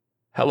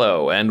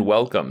Hello and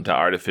welcome to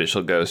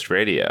Artificial Ghost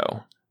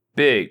Radio.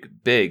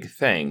 Big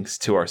thanks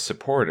to our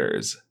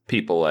supporters,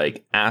 people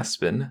like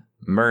Aspen,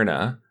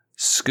 Myrna,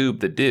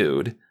 Scoob the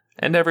Dude,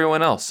 and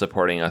everyone else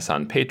supporting us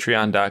on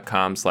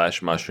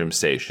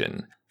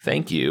patreon.com/mushroomstation.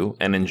 Thank you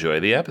and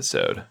enjoy the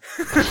episode.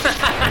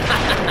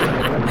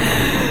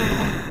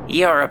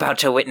 You're about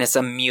to witness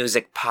a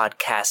music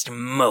podcast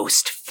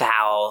most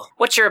foul.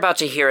 What you're about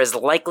to hear is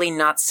likely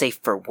not safe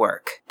for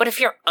work, but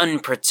if you're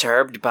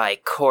unperturbed by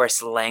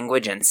coarse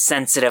language and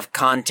sensitive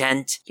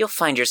content, you'll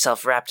find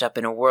yourself wrapped up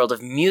in a world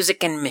of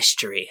music and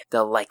mystery,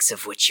 the likes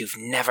of which you've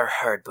never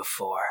heard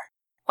before.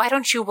 Why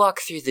don't you walk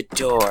through the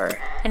door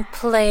and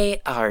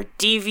play our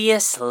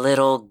devious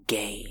little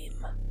game?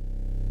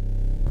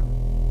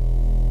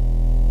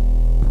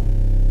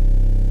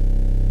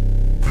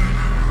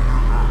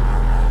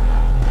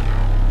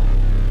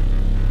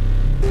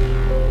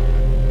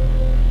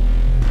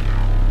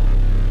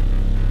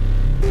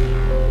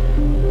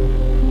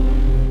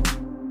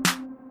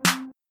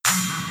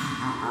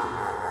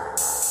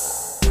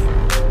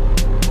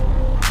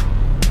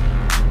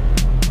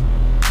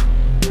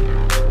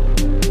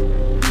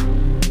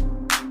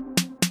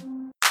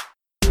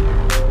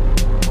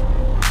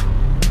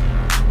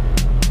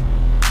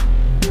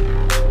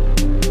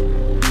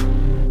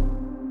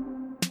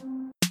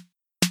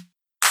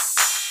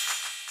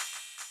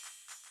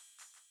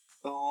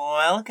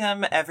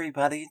 Welcome,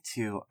 everybody,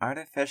 to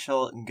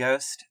Artificial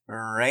Ghost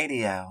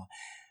Radio.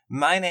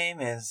 My name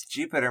is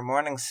Jupiter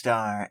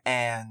Morningstar,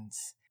 and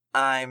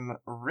I'm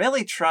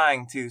really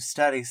trying to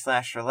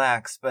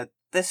study/relax, but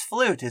this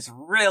flute is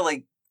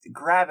really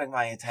grabbing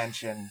my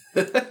attention.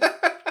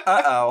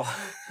 Uh-oh.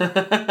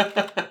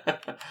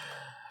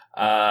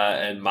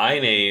 And my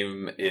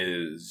name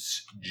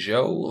is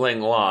Joe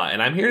Langlois,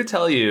 and I'm here to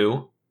tell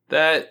you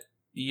that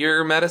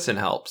your medicine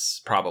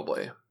helps,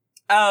 probably.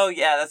 Oh,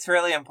 yeah, that's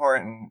really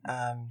important.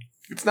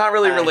 It's not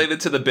really related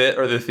to the bit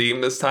or the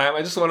theme this time.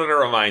 I just wanted to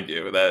remind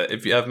you that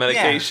if you have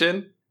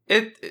medication,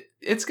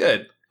 it's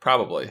good,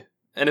 probably.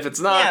 And if it's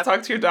not,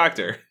 talk to your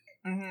doctor.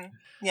 Mm-hmm.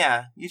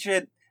 Yeah, you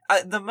should.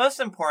 The most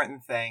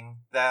important thing,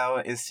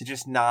 though, is to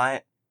just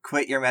not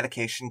quit your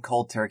medication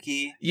cold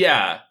turkey.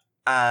 Yeah.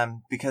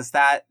 Because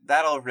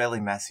that'll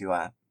really mess you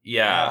up.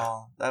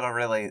 Yeah. That'll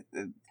really...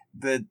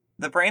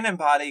 The brain and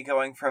body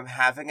going from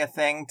having a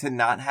thing to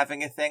not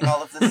having a thing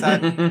all of a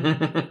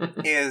sudden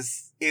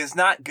is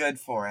not good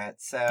for it.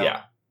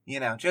 So,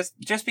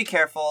 just be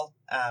careful.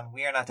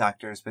 We are not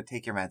doctors, but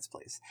take your meds,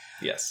 please.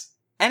 Yes.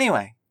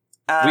 Anyway.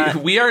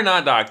 We are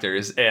not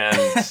doctors, and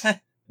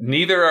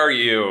neither are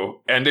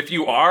you. And if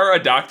you are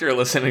a doctor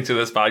listening to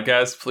this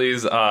podcast,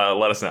 please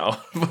let us know.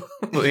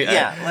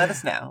 Let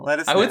us know.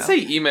 I would say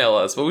email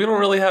us, but we don't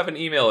really have an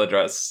email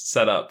address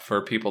set up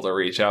for people to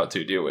reach out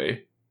to, do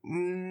we?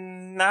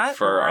 Not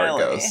for really. Our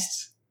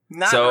ghosts.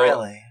 Not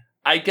really.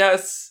 I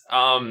guess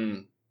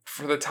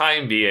for the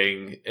time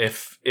being,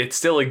 if it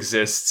still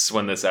exists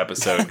when this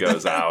episode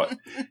goes out,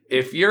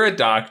 if you're a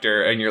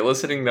doctor and you're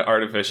listening to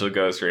Artificial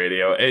Ghost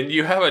Radio and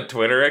you have a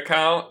Twitter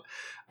account,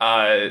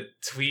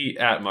 tweet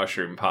at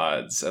Mushroom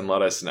Pods and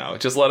let us know.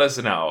 Just let us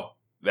know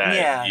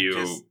that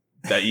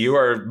that you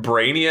are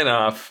brainy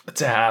enough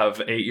to have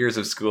 8 years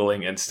of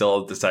schooling and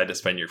still decide to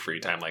spend your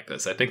free time like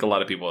this. I think a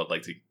lot of people would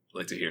like to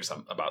hear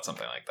about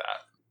something like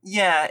that.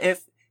 Yeah,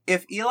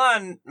 if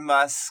Elon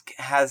Musk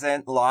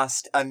hasn't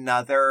lost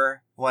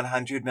another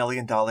 $100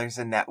 million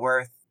in net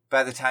worth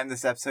by the time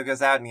this episode goes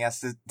out and he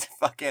has to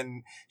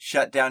fucking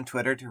shut down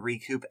Twitter to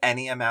recoup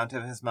any amount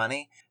of his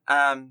money,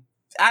 add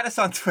us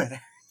on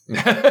Twitter.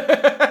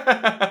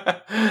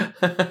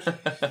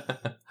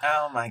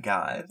 Oh my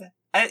god.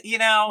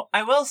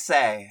 I will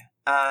say,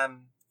 I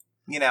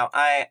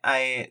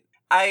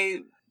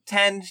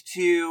tend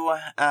to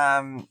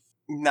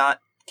not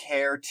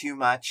care too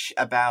much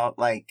about,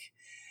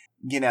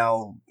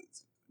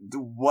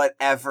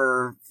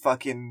 whatever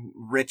fucking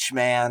rich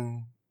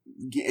man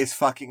is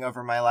fucking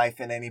over my life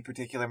in any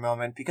particular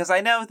moment, because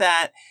I know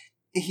that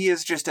he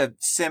is just a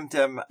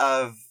symptom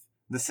of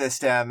the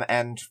system,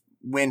 and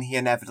when he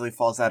inevitably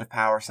falls out of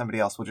power, somebody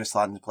else will just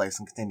slot into place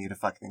and continue to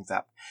fuck things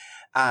up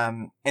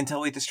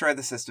until we destroy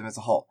the system as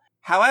a whole.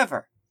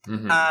 However,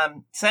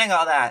 saying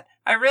all that,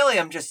 I really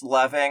am just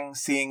loving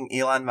seeing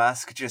Elon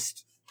Musk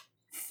just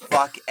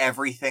fuck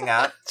everything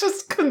up.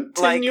 Just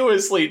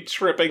continuously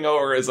tripping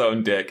over his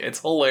own dick. It's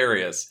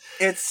hilarious.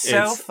 It's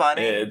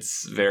funny.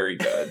 It's very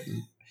good.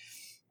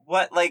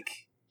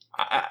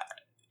 I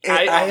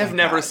have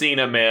never seen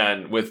a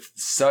man with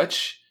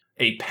such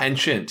a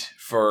penchant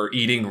for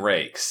eating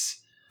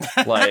rakes.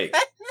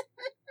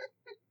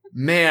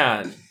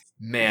 Man.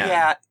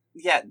 Yeah,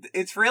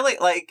 it's really,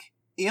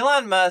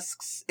 Elon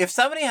Musk's, if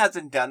somebody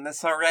hasn't done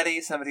this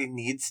already, somebody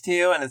needs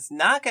to, and it's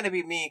not going to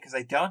be me because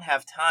I don't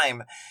have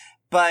time,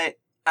 but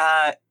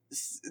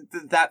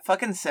that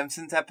fucking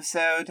Simpsons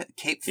episode,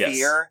 Cape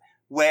Fear,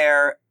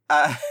 where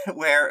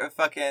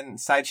fucking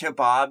Sideshow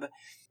Bob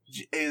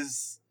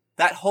is,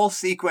 that whole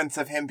sequence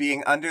of him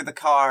being under the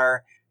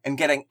car and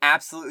getting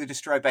absolutely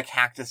destroyed by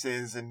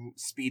cactuses and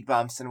speed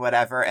bumps and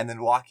whatever, and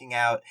then walking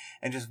out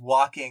and just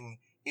walking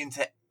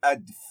into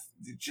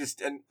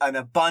an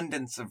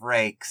abundance of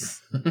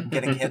rakes,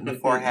 getting hit in the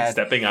forehead,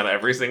 stepping on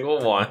every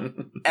single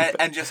one,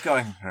 and just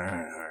going.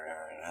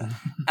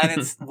 And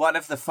it's one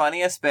of the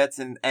funniest bits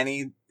in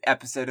any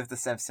episode of The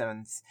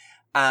Simpsons.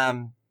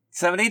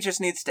 Somebody just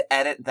needs to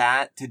edit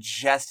that to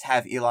just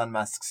have Elon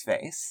Musk's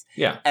face.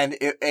 Yeah. And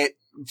it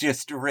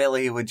just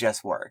really would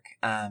just work.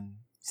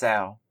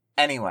 So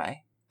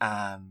anyway,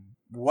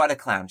 what a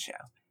clown show.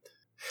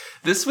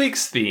 This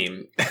week's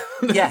theme.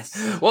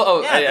 Yes.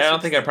 Well, I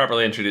don't think I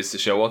properly introduced the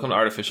show. Welcome to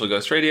Artificial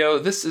Ghost Radio.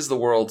 This is the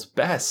world's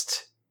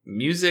best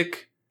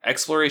music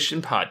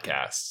exploration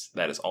podcast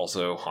that is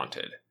also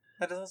haunted.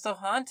 That is also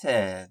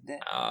haunted.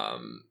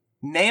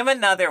 Name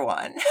another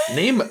one.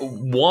 Name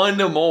one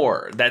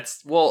more.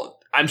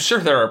 I'm sure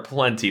there are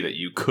plenty that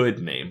you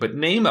could name, but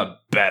name a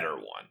better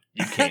one.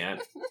 You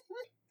can't.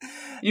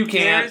 You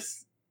can't.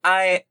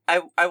 I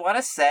want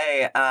to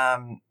say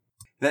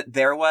that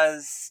there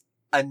was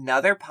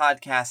another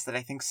podcast that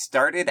I think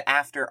started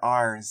after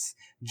ours,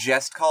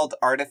 just called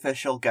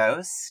Artificial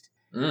Ghost.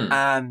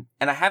 And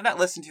I have not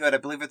listened to it. I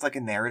believe it's like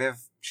a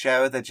narrative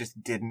show that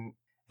just didn't.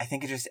 I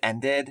think it just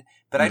ended.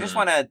 But I just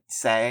want to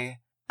say,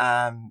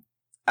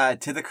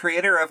 to the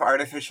creator of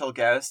Artificial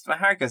Ghost, my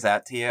heart goes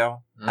out to you.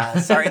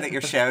 Sorry that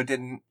your show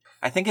didn't.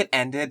 I think it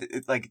ended.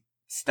 It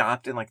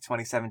stopped in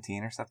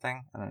 2017 or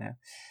something. I don't know.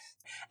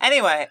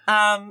 Anyway,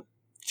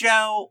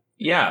 Joe.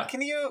 Yeah.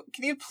 Can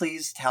you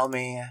please tell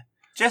me,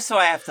 just so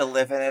I have to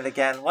live in it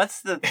again,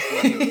 what's the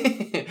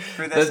theme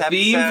for this episode? The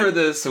theme for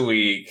this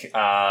week,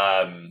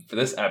 for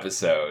this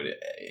episode,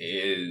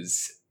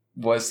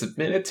 was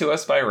submitted to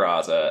us by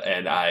Raza,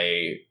 and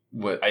I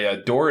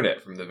adored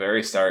it from the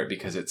very start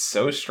because it's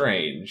so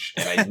strange,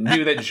 and I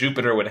knew that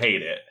Jupiter would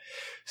hate it,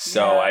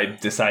 so I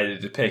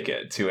decided to pick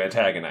it to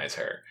antagonize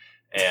her.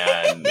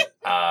 And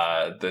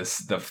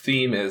the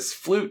theme is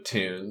flute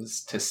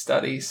tunes to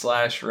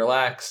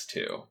study/relax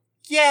to.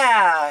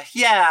 Yeah.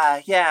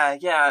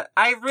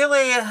 I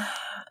really.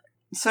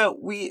 So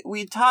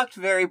we talked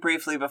very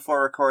briefly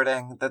before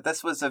recording that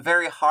this was a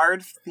very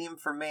hard theme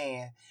for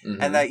me,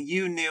 and that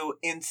you knew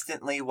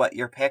instantly what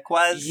your pick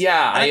was.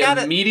 Yeah,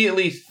 I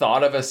immediately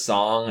thought of a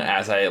song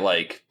as I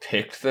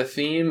picked the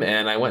theme,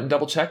 and I went and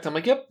double checked. I'm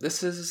like, yep,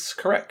 this is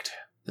correct.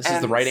 This is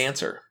the right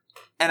answer.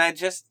 And I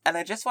just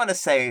want to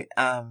say,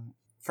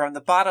 from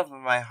the bottom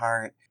of my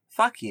heart,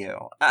 fuck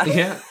you.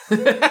 Yeah.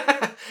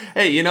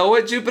 Hey, you know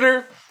what,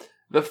 Jupiter?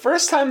 The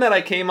first time that I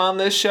came on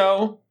this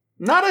show,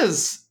 not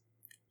as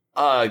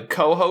a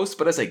co-host,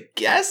 but as a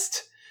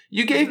guest,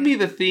 you gave me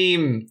the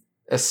theme,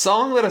 a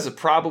song that is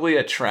probably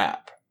a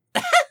trap.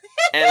 And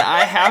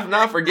I have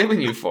not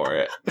forgiven you for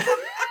it.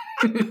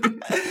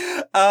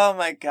 Oh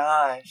my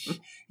gosh.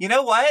 You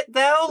know what,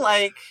 though?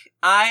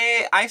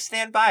 I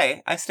stand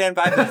by. I stand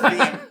by the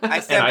theme. I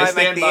stand by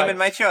my theme and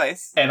my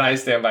choice. And I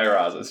stand by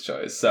Raza's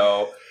choice.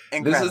 So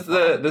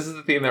incredible. This is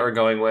the theme that we're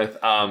going with.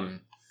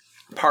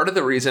 Part of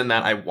the reason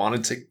that I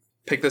wanted to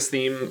pick this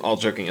theme, all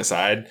joking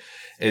aside,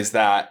 is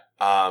that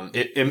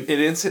it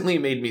instantly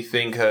made me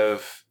think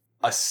of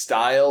a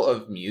style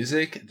of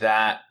music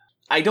that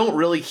I don't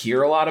really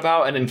hear a lot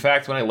about. And in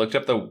fact, when I looked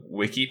up the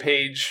wiki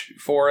page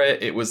for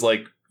it, it was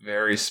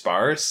very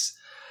sparse.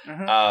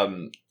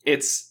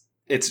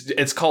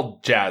 It's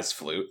called jazz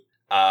flute.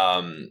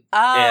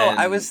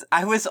 I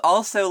was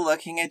also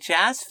looking at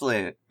jazz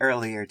flute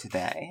earlier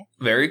today.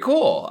 Very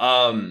cool.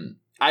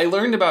 I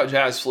learned about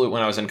jazz flute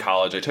when I was in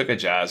college. I took a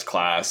jazz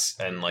class,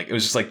 and it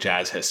was just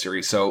jazz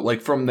history. So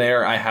from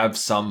there, I have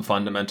some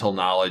fundamental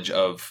knowledge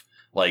of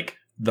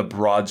the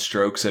broad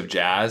strokes of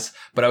jazz.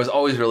 But I was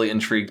always really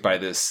intrigued by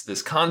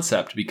this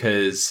concept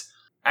because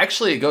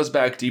actually it goes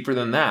back deeper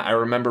than that. I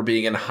remember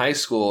being in high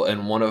school,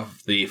 and one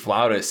of the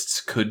flautists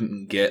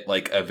couldn't get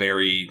a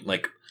very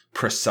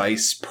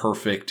precise,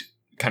 perfect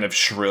kind of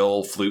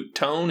shrill flute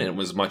tone. It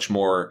was much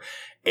more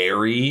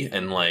airy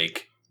and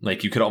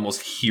you could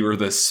almost hear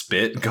the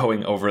spit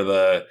going over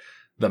the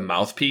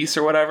mouthpiece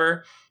or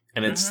whatever.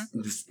 And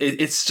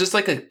it's just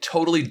a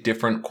totally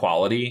different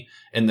quality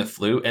in the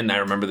flute. And I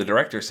remember the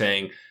director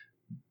saying,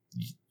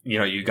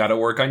 you got to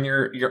work on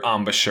your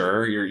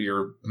embouchure,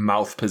 your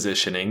mouth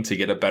positioning to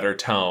get a better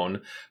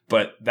tone.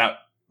 But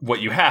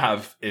what you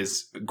have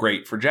is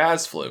great for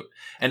jazz flute.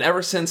 And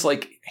ever since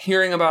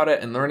hearing about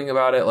it and learning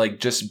about it,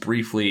 just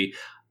briefly,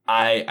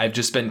 I've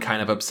just been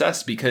kind of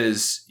obsessed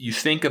because you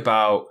think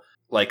about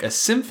a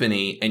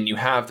symphony and you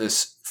have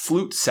this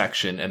flute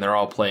section and they're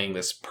all playing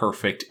this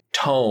perfect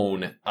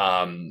tone.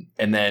 And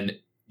then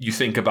you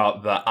think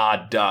about the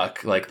odd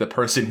duck, the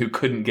person who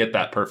couldn't get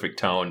that perfect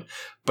tone,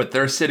 but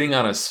they're sitting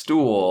on a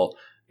stool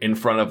in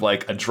front of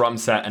a drum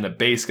set and a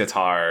bass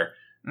guitar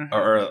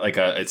or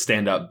a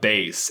stand-up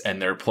bass.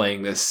 And they're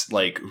playing this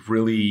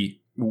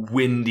really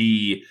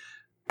windy,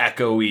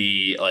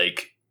 echoey,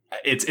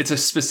 it's a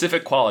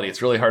specific quality.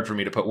 It's really hard for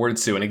me to put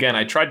words to. And again,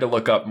 I tried to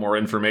look up more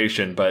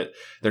information, but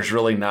there's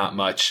really not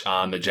much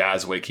on the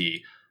Jazz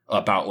Wiki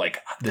about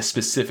the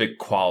specific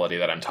quality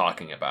that I'm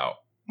talking about.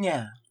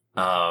 Yeah.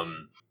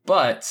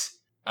 But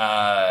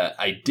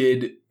I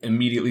did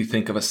immediately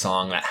think of a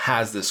song that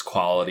has this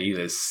quality,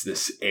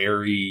 this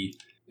airy,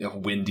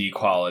 windy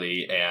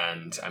quality,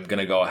 and I'm going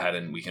to go ahead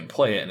and we can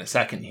play it in a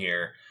second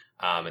here,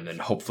 and then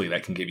hopefully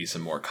that can give you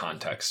some more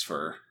context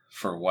for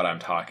what I'm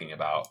talking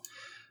about.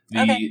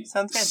 The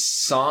sounds good.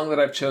 song that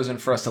I've chosen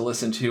for us to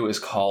listen to is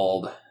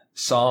called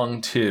Song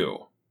 2.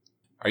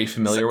 Are you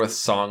familiar with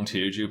Song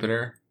 2,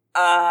 Jupiter?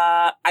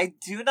 I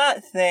do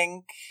not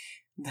think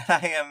that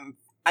I am.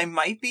 I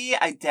might be.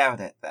 I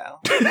doubt it, though.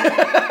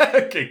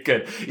 Okay,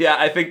 good. Yeah,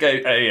 I think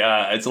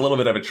I it's a little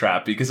bit of a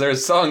trap because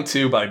there's Song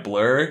 2 by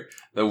Blur,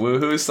 the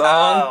Woohoo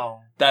song.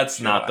 Oh, That's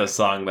sure. not the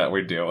song that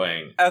we're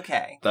doing.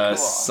 Okay, The cool.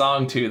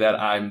 Song 2 that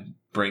I'm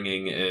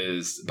bringing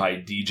is by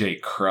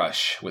DJ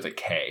Crush with a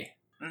K.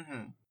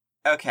 Mm-hmm.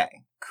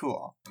 Okay,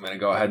 cool. I'm going to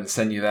go ahead and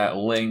send you that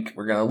link.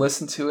 We're going to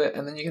listen to it,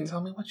 and then you can tell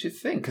me what you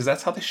think, because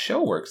that's how the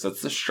show works.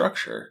 That's the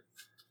structure.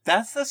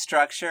 That's the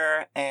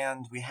structure,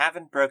 and we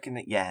haven't broken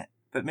it yet,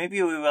 but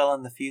maybe we will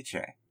in the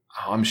future.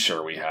 Oh, I'm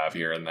sure we have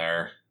here and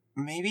there.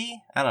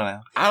 Maybe? I don't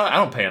know. I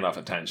don't pay enough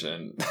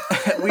attention.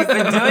 We've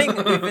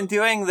been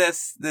doing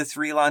this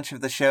relaunch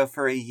of the show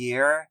for a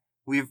year.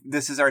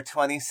 This is our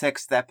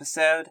 26th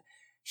episode.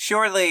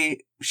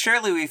 Surely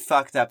we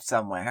fucked up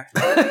somewhere.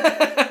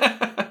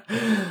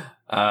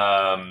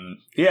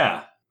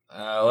 Yeah.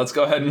 Let's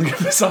go ahead and give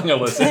the song a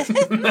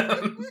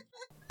listen.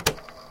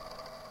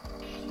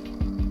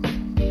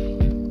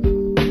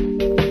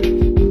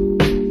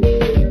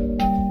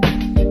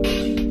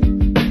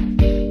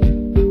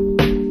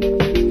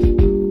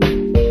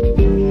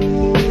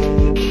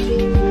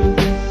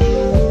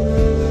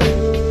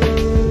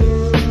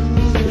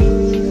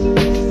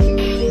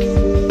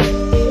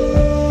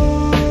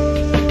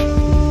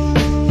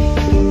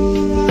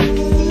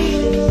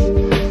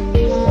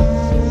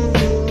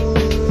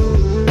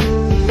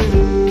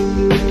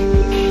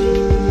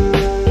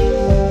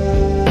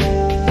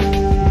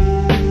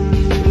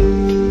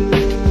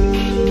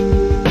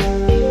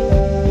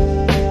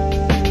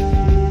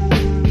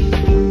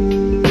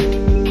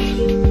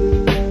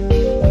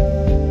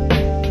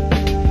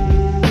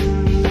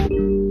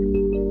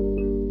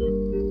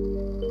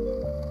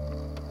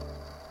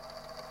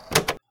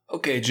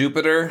 Okay,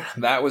 Jupiter,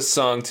 that was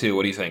Song 2.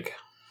 What do you think?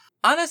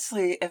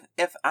 Honestly,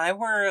 if I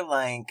were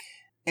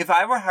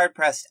hard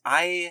pressed,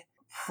 I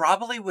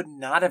probably would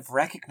not have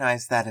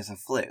recognized that as a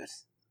flute.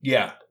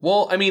 Yeah.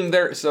 Well, I mean,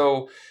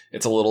 so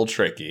it's a little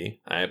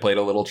tricky. I played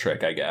a little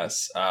trick, I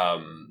guess.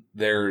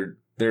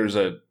 There's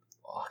a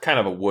kind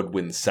of a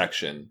woodwind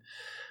section.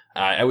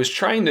 I was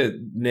trying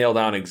to nail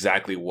down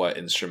exactly what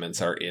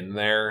instruments are in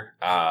there,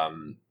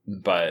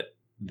 but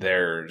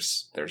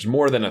there's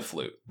more than a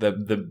flute.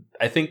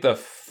 I think the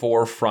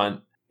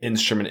forefront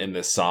instrument in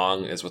this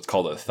song is what's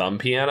called a thumb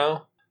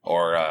piano,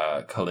 or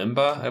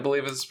kalimba, I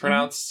believe is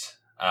pronounced.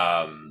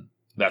 Mm-hmm.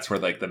 That's where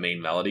like the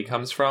main melody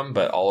comes from,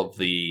 but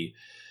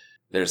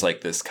there's like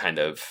this kind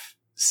of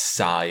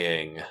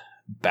sighing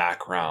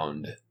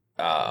background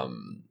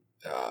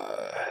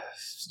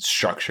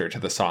structure to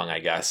the song, I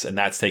guess, and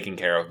that's taken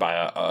care of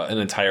by an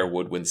entire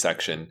woodwind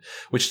section,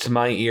 which to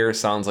my ear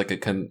sounds like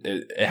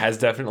it has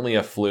definitely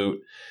a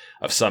flute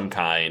of some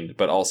kind,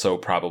 but also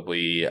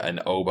probably an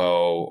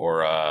oboe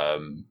or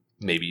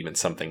maybe even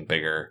something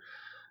bigger.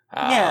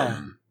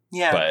 Yeah.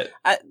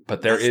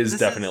 But there is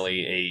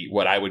definitely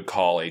what I would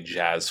call a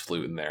jazz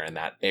flute in there, and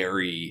that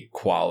airy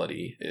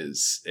quality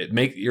it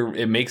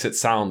makes it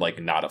sound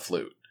like not a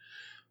flute.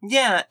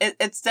 Yeah,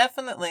 it's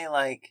definitely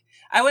like,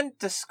 I wouldn't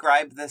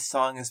describe this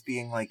song as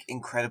being like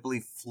incredibly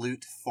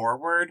flute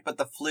forward, but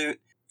the flute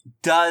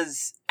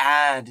does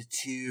add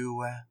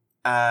to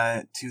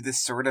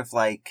this sort of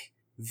like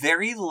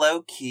very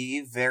low key,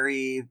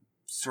 very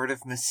sort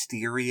of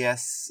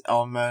mysterious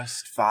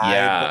almost vibe.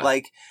 Yeah. But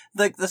like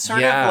the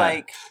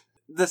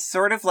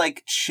sort of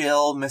like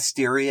chill,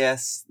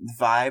 mysterious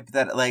vibe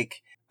that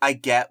like I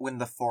get when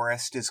the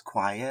forest is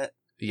quiet.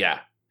 Yeah.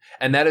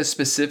 And that is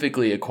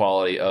specifically a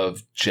quality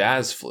of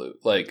jazz flute,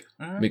 like,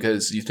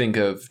 because you think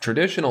of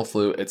traditional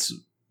flute, it's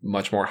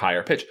much more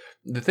higher pitch.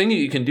 The thing that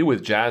you can do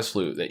with jazz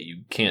flute that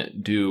you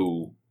can't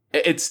do,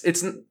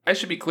 I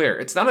should be clear,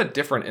 it's not a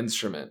different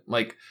instrument.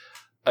 Like,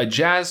 a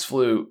jazz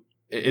flute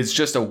is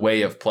just a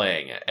way of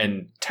playing it,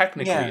 and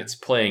technically it's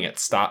playing it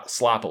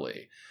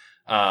sloppily.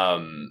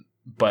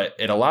 But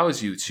it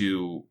allows you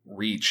to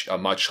reach a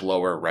much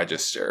lower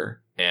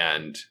register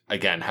and,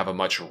 again, have a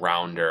much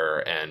rounder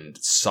and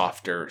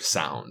softer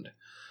sound,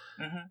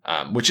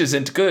 which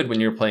isn't good when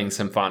you're playing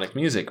symphonic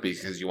music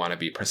because you want to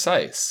be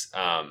precise.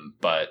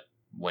 But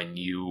when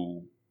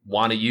you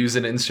want to use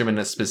an instrument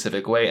in a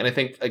specific way, and I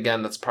think,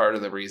 again, that's part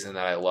of the reason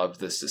that I loved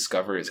this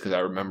discovery is because I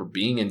remember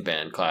being in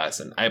band class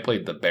and I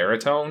played the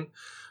baritone,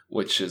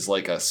 which is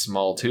like a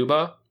small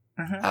tuba.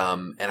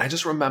 And I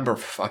just remember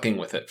fucking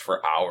with it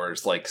for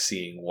hours, like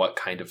seeing what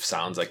kind of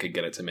sounds I could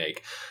get it to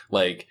make.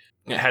 Like,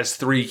 it has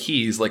 3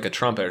 keys like a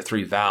trumpet, or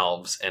 3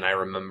 valves, and I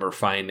remember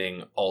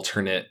finding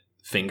alternate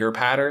finger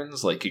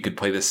patterns. Like, you could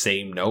play the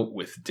same note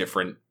with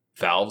different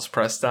valves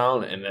pressed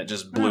down, and that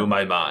just blew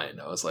my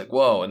mind. I was like,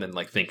 whoa. And then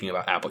like thinking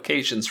about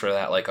applications for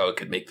that, like, oh, it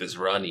could make this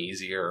run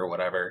easier or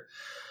whatever.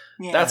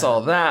 Yeah. That's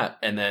all that.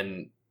 And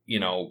then, you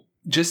know,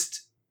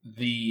 just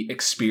the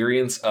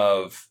experience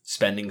of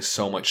spending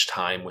so much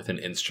time with an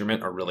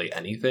instrument or really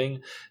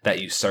anything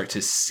that you start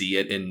to see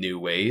it in new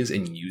ways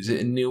and use it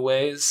in new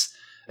ways,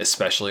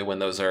 especially when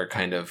those are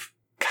kind of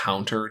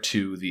counter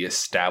to the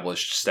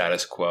established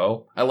status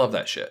quo. I love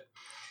that shit.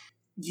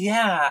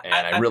 Yeah.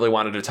 And I really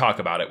wanted to talk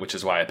about it, which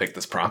is why I picked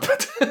this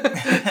prompt.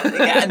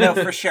 Yeah, no,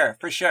 for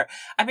sure.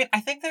 I mean,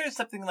 I think there's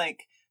something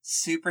like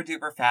super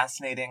duper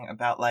fascinating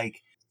about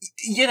like,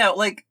 you know,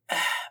 like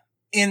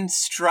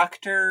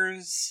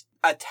instructors,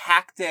 a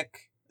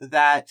tactic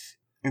that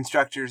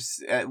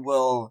instructors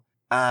will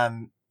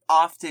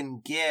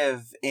often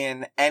give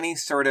in any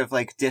sort of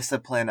like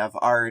discipline of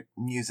art,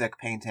 music,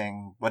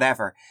 painting,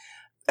 whatever.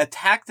 A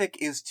tactic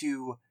is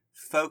to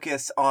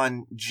focus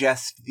on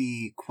just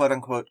the quote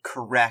unquote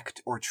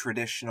correct or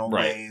traditional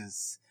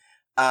ways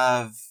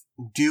of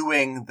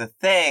doing the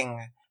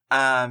thing,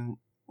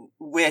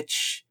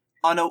 which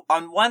on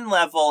one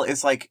level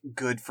is like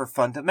good for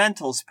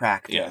fundamentals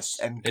practice. Yes,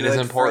 and good it is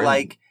important. For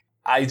like.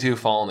 I do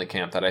fall in the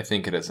camp that I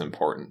think it is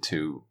important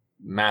to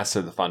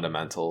master the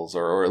fundamentals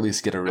or at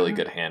least get a really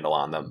good handle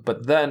on them.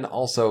 But then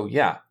also,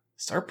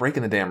 start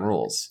breaking the damn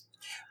rules.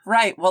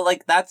 Right. Well,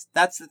 like that's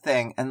the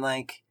thing. And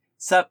like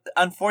some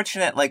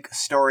unfortunate like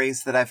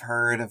stories that I've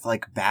heard of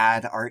like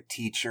bad art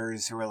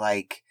teachers who are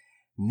like,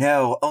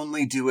 no,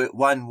 only do it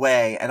one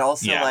way. And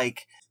also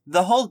like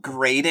the whole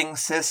grading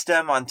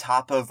system on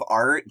top of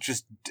art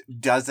just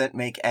doesn't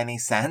make any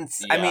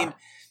sense. Yeah. I mean,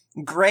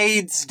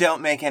 grades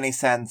don't make any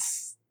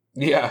sense.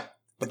 Yeah,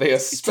 but they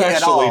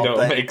especially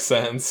don't make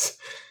sense.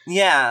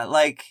 Yeah,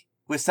 like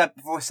with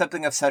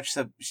something of such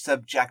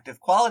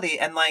subjective quality,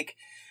 and like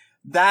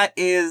that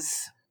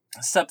is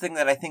something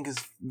that I think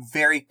is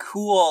very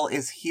cool.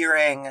 Is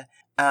hearing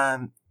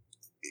or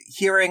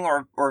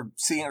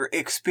seeing or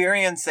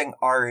experiencing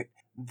art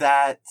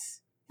that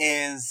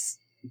is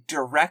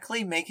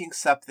directly making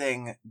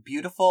something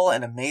beautiful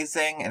and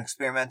amazing and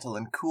experimental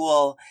and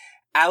cool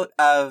out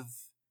of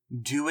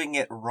doing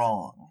it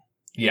wrong.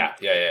 Yeah.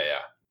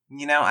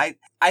 You know, I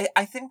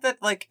think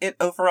that, like, it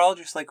overall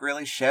just, like,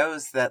 really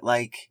shows that,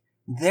 like,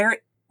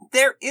 there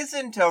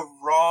isn't a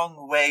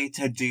wrong way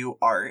to do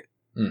art.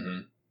 Mm-hmm.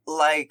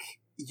 Like,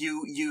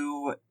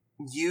 you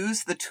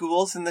use the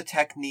tools and the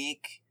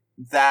technique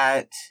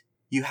that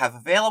you have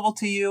available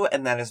to you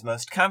and that is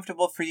most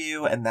comfortable for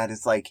you and that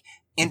is, like,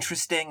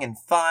 interesting and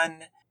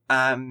fun.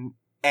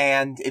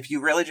 And if you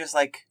really just,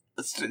 like,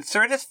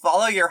 sort of just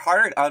follow your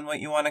heart on what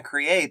you want to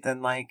create,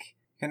 then, like,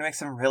 gonna make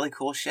some really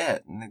cool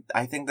shit. And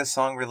I think the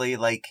song really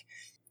like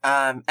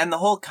and the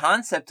whole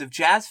concept of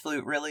jazz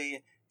flute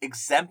really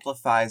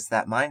exemplifies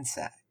that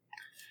mindset.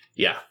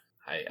 Yeah,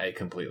 I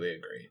completely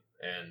agree.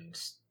 And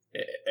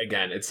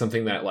again, it's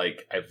something that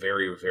like I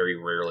very, very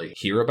rarely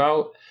hear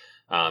about.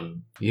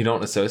 You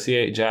don't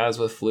associate jazz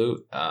with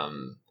flute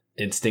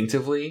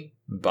instinctively,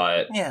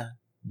 but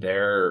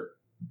there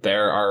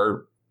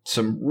are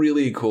some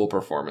really cool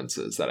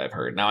performances that I've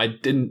heard. Now, I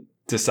didn't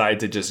decide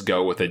to just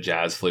go with a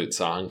jazz flute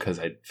song because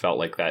I felt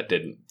like that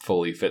didn't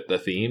fully fit the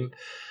theme,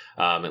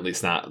 at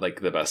least not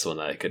like the best one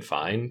that I could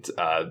find.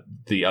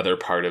 The other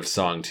part of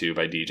Song 2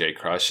 by DJ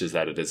Crush is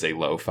that it is a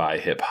lo-fi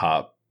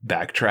hip-hop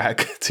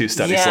backtrack to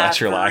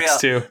study/relax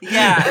to.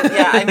 Yeah.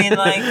 I mean,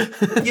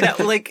 like, you know,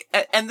 like,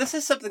 and this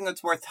is something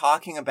that's worth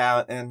talking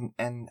about,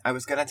 and I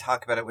was going to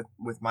talk about it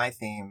with my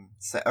theme,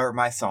 or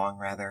my song,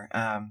 rather.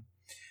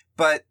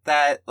 But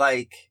that,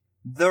 like,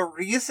 the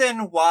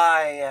reason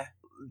why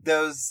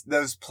those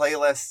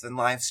playlists and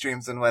live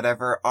streams and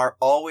whatever are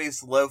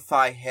always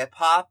lo-fi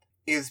hip-hop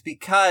is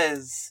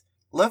because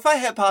lo-fi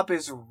hip-hop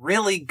is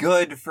really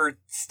good for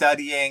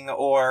studying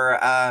or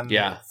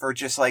for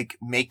just like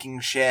making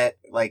shit.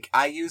 Like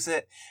I use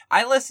it.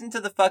 I listen to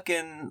the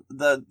fucking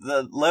the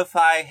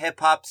lo-fi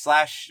hip-hop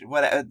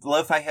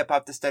lo-fi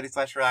hip-hop to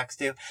study/relax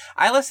to.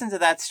 I listen to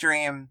that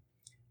stream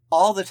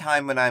all the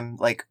time when I'm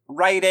like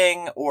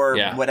writing or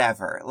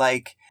whatever.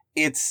 Like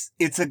it's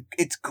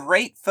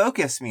great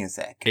focus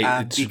music.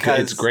 Because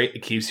it's great.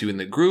 It keeps you in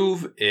the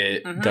groove.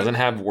 It doesn't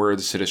have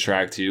words to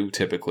distract you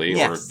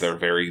typically, or they're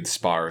very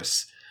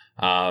sparse.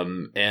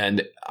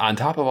 And on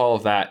top of all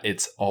of that,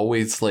 it's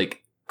always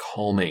like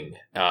calming.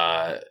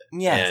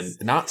 And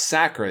not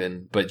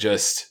saccharine, but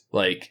just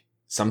like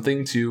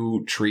something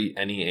to treat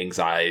any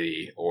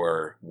anxiety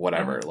or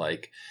whatever.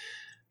 Like,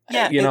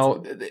 you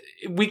know,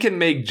 we can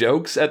make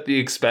jokes at the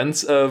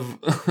expense of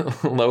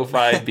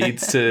lo-fi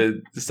beats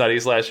to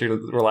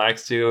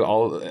study/relax to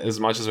all as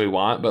much as we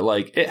want, but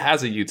like it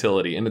has a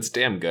utility and it's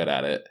damn good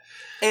at it.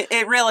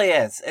 It really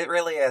is. It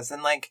really is.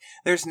 And like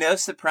there's no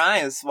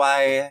surprise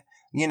why,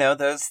 you know,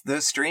 those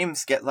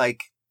streams get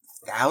like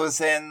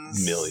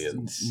thousands,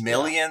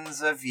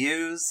 millions of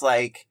views.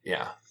 Like,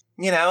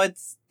 you know,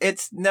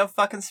 it's no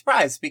fucking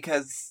surprise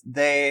because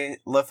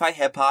lo-fi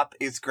hip hop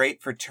is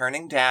great for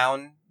turning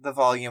down the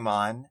volume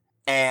on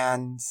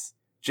and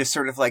just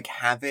sort of like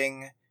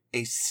having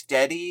a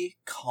steady,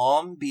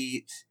 calm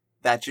beat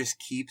that just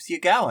keeps you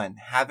going.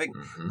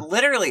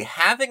 Literally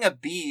having a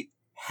beat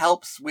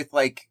helps with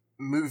like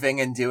moving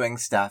and doing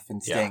stuff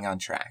and staying on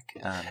track.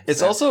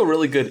 It's also a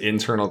really good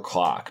internal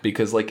clock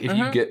because like if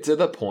you get to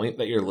the point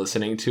that you're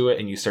listening to it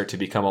and you start to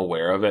become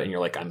aware of it and you're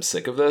like, I'm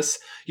sick of this,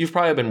 you've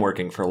probably been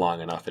working for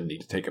long enough and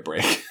need to take a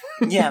break.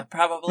 Yeah,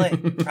 probably.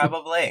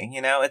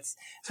 You know, it's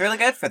really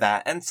good for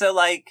that. And so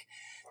like,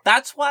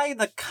 that's why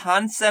the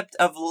concept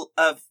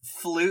of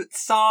flute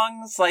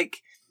songs,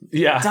 like,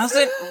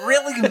 doesn't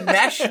really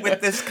mesh with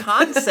this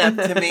concept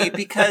to me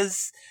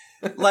because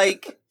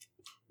like,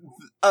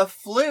 a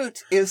flute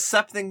is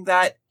something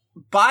that,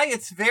 by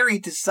its very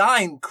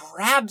design,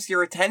 grabs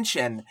your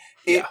attention.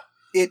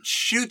 It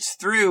shoots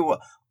through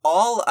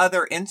all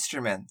other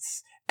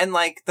instruments. And,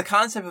 like, the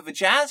concept of a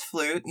jazz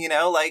flute, you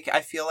know, like,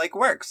 I feel like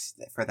works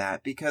for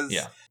that because,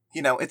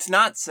 you know, it's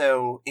not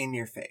so in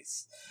your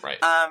face. Right.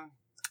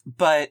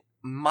 But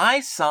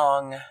my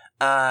song,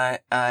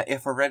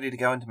 if we're ready to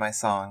go into my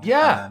song.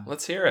 Yeah,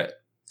 let's hear it.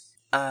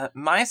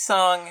 My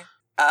song,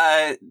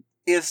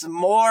 is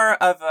more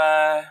of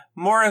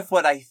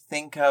what I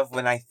think of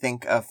when I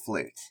think of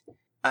flute.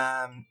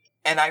 And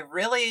I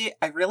really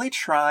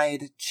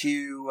tried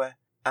to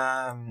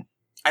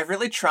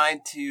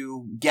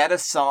get a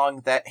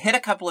song that hit a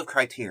couple of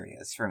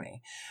criterias for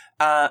me.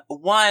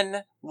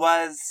 One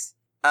was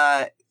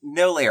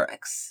no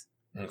lyrics.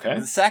 Okay.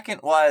 The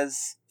second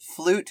was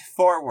flute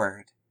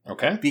forward.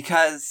 Okay.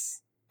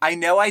 Because I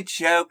know I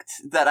joked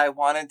that I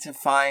wanted to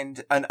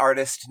find an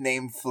artist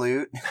named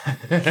Flute,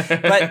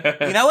 but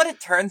you know what it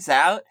turns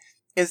out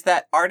is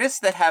that artists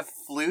that have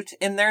flute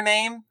in their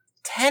name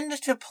tend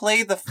to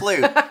play the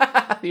flute.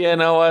 You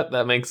know what?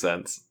 That makes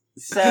sense.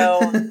 So,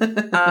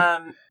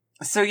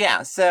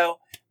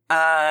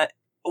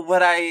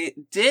 what I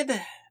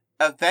did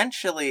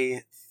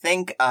eventually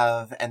think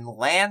of and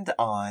land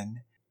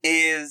on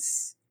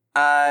is,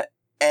 a,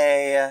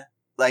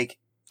 like,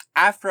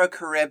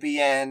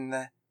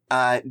 Afro-Caribbean,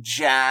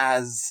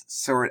 jazz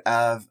sort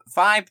of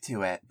vibe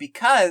to it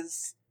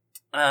because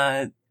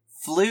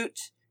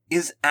flute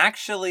is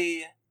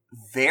actually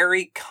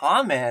very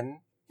common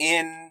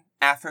in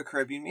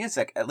Afro-Caribbean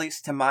music, at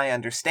least to my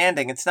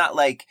understanding. It's not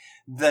like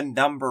the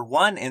number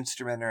one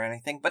instrument or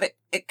anything, but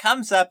it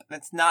comes up and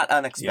it's not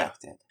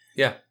unexpected.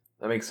 Yeah,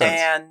 that makes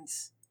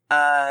sense.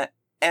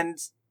 And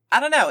I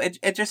don't know,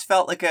 it just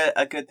felt like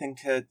a good thing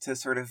to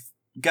sort of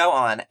go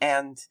on.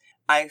 And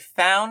I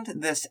found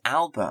this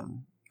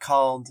album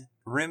called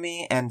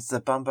Rumi and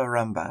Zabumba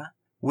Rumba,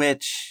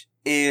 which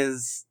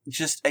is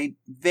just a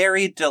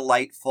very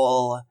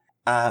delightful,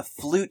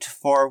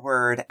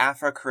 flute-forward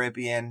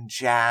Afro-Caribbean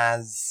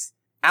jazz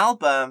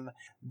album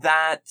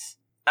that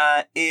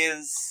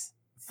is,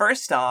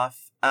 first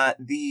off,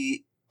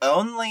 the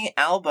only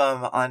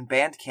album on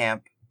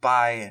Bandcamp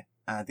by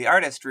the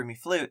artist Rumi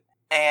Flute,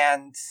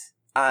 and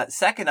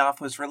second off,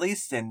 was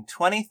released in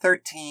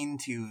 2013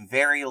 to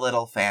very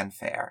little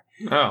fanfare.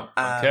 Oh,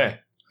 okay.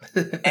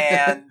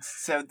 And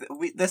so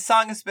this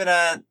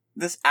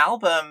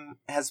album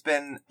has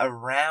been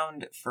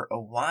around for a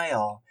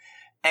while,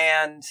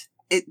 and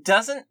it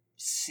doesn't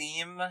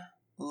seem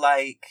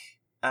like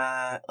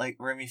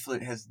Rumi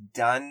Flute has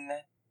done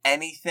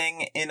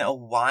anything in a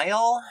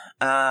while.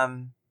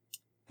 And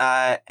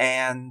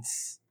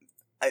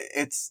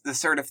it's the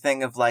sort of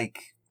thing of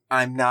like,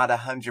 I'm not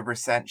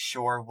 100%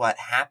 sure what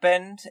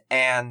happened,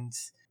 and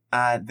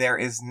there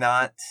is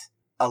not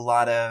a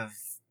lot of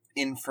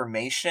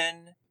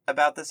information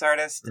about this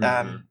artist.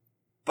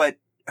 But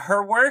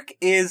her work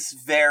is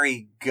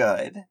very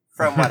good,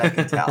 from what I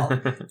can tell.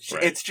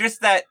 Right. It's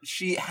just that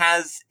she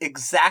has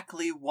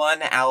exactly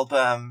one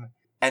album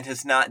and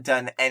has not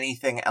done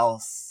anything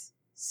else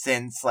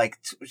since, like,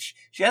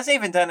 she hasn't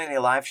even done any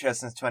live shows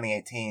since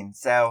 2018.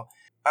 So,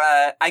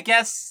 I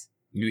guess...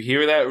 You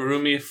hear that,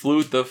 Rumi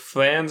Flute? The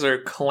fans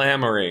are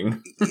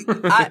clamoring.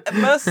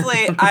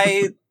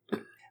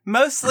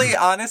 Mostly,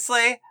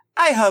 honestly,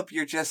 I hope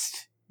you're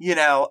just, you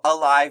know,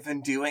 alive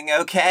and doing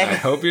okay. I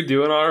hope you're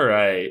doing all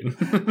right.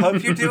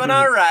 Hope you're doing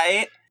all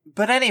right.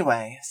 But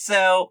anyway,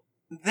 so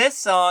this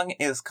song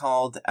is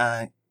called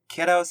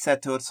Quiero Ser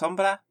Tu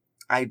Sombra.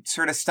 I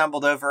sort of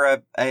stumbled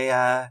over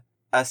a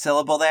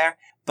syllable there,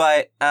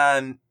 but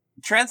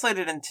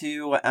translated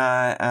into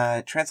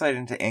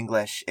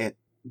English, it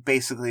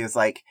basically is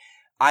like,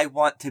 I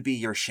want to be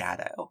your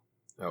shadow.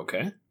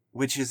 Okay.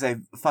 Which is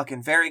a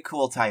fucking very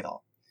cool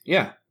title.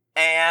 Yeah.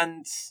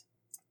 And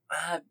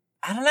I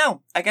don't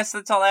know. I guess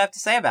that's all I have to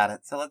say about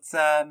it. So let's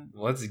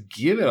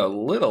give it a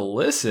little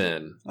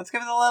listen. Let's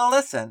give it a little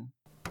listen.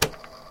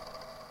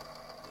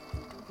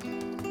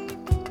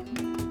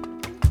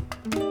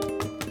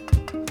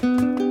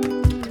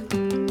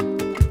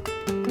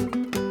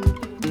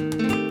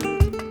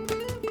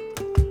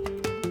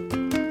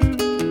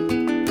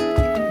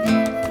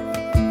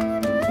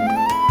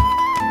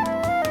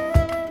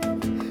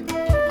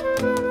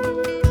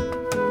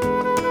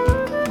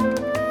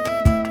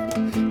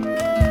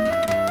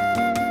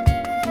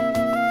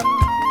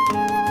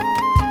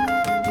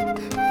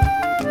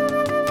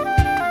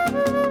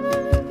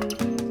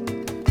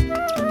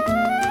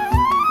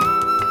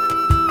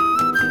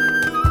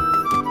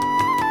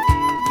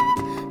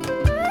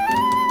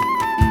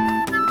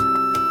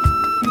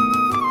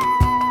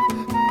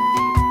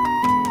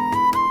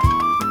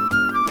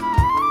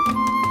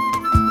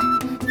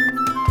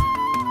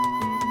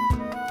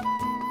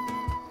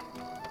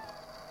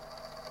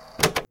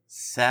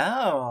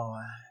 So,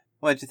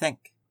 what'd you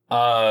think?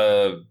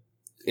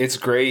 It's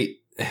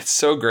great. It's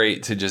so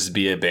great to just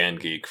be a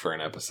band geek for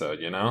an episode,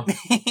 you know?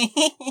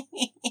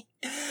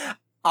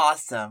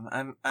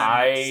 Awesome.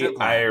 I so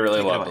glad. I really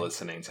Take it loved away.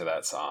 listening to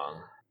that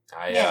song.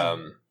 Yeah.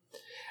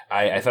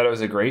 I thought it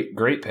was a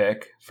great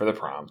pick for the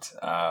prompt.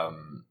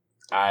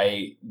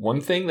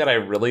 One thing that I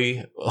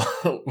really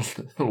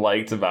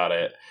liked about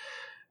it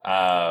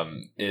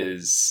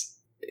is,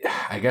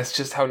 I guess,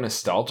 just how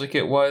nostalgic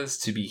it was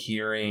to be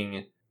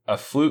hearing a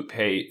flute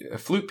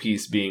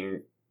piece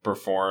being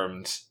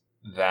performed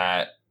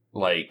that,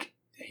 like,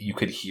 you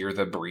could hear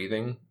the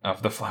breathing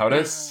of the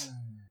flautist.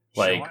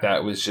 Like, Sure.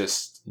 that was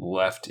just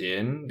left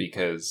in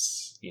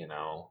because, you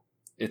know,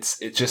 it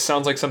just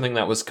sounds like something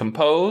that was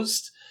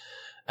composed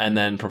and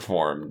then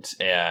performed,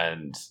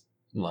 and,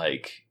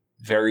 like,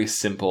 very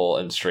simple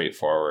and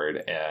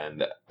straightforward.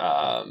 And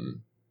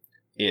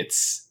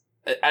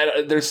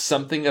there's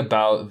something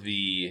about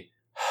the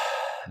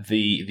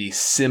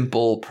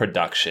simple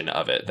production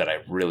of it that I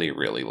really,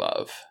 really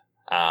love.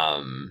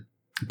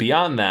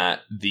 Beyond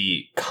that,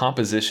 the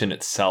composition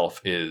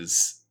itself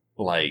is,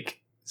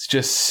 like, it's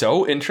just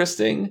so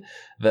interesting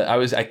that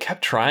I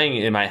kept trying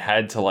in my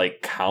head to,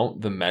 like,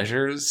 count the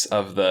measures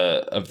of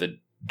the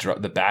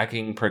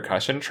backing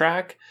percussion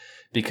track,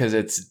 because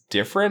it's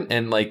different,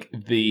 and, like,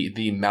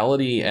 the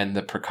melody and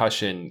the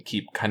percussion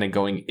keep kind of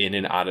going in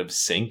and out of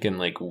sync and,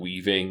 like,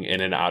 weaving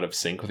in and out of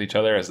sync with each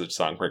other as the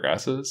song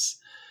progresses,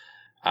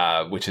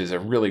 which is a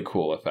really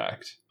cool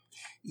effect.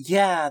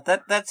 Yeah,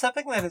 that's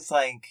something that is,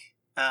 like,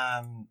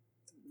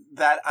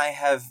 that I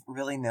have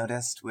really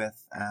noticed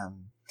with a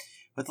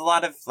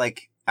lot of,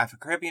 like,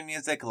 Afro-Caribbean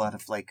music, a lot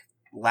of, like,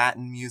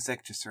 Latin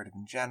music, just sort of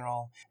in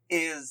general,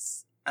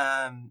 is,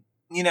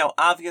 you know,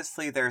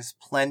 obviously there's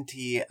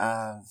plenty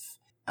of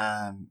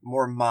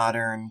more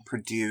modern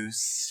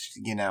produced,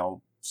 you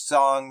know,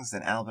 songs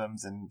and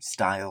albums and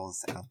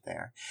styles out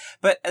there.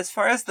 But as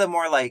far as the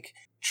more, like,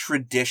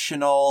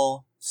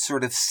 traditional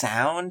sort of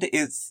sound,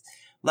 it's,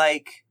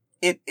 like,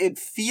 it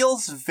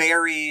feels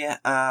very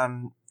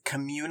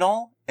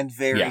communal and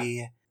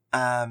very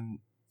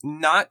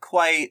not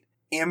quite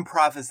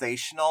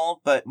improvisational,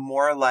 but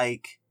more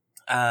like,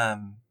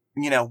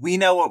 you know, we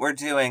know what we're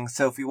doing,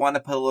 so if we want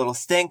to put a little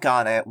stink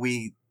on it,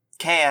 we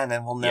can,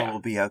 and we'll know we'll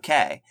be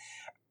okay.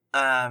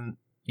 All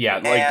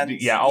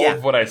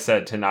of what I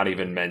said, to not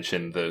even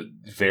mention the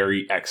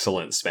very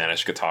excellent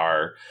Spanish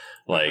guitar,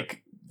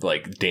 like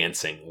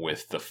dancing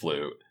with the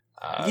flute.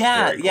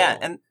 Very cool.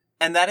 Yeah,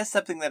 and that is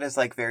something that is,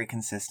 like, very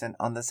consistent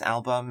on this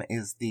album,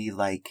 is the,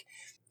 like,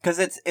 because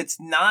it's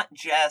not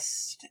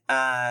just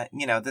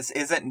you know, this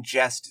isn't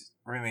just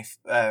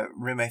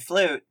Rume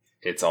flute.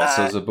 It's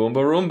also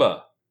Zabumba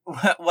Roomba.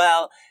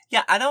 Well,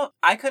 yeah,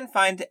 I couldn't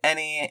find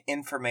any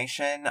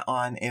information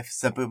on if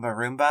Zabumba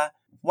Roomba.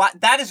 What?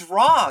 That is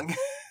wrong.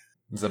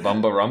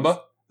 Zabumba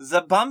Rumba?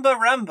 Zabumba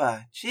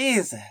Rumba.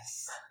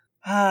 Jesus.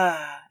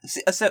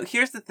 So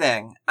here's the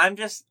thing. I'm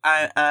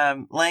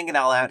laying it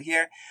all out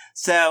here.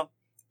 So,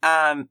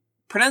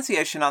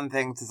 pronunciation on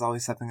things is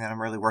always something that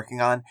I'm really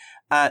working on.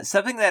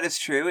 Something that is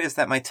true is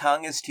that my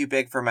tongue is too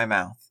big for my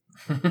mouth.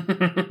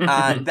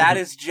 That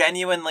is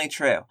genuinely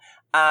true.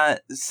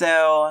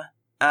 So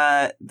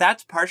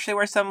that's partially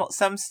where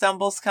some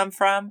stumbles come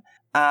from.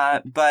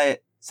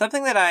 But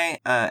something that I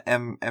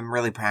am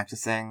really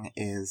practicing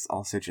is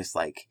also just,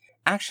 like,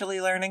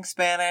 actually learning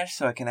Spanish,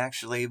 so I can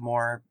actually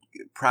more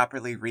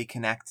properly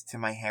reconnect to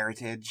my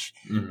heritage.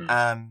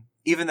 Mm-hmm.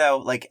 Even though,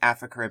 like,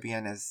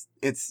 Afro-Caribbean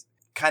it's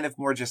kind of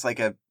more just like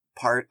a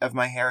part of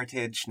my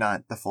heritage,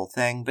 not the full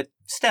thing, but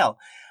still.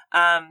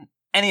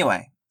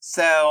 Anyway,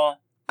 so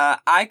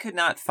I could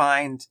not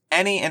find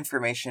any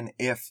information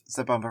if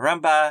Zabumba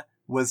Rumba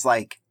was,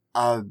 like,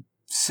 a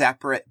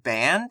separate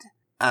band.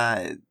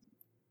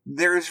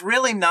 There's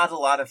really not a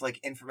lot of, like,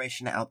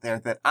 information out there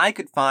that I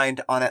could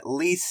find on at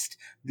least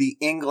the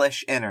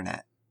English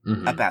internet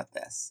about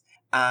this.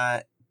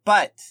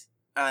 But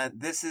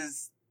this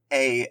is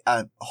a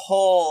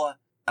whole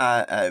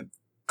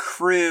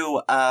crew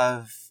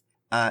of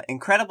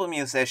incredible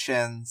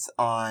musicians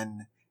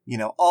on, you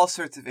know, all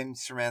sorts of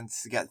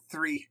instruments. We got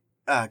three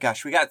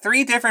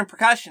different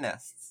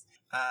percussionists.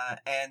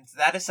 And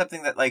that is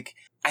something that, like,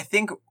 I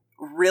think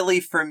really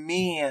for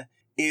me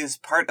is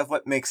part of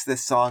what makes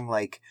this song,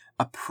 like,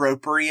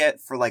 appropriate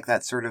for, like,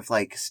 that sort of,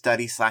 like,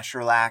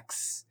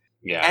 study/relax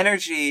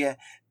energy,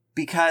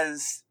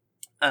 because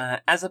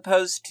as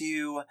opposed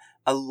to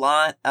a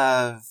lot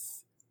of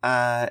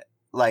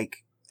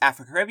like,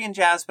 Afro-Caribbean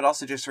jazz, but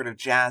also just sort of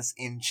jazz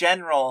in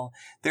general,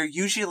 there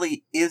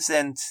usually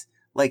isn't,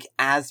 like,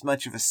 as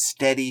much of a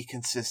steady,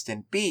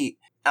 consistent beat,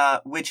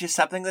 which is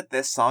something that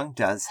this song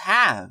does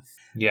have.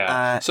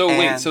 Yeah. So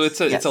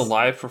it's a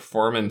live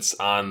performance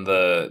on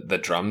the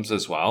drums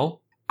as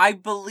well? I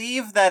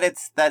believe that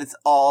it's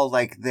all,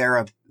 like,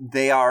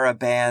 they are a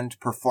band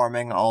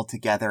performing all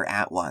together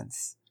at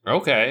once.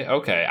 Okay.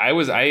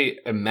 I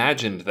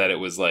imagined that it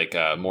was, like,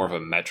 more of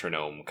a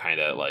metronome kind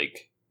of,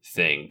 like,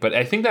 thing. But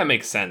I think that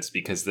makes sense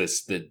because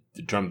the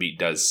drum beat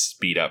does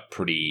speed up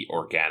pretty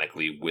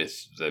organically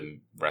with the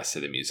rest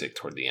of the music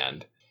toward the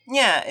end.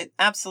 Yeah,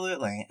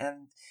 absolutely.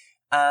 And,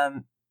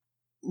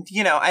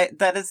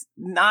 that is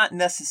not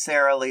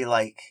necessarily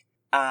like,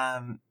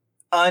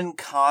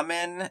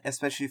 uncommon,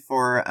 especially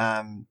for,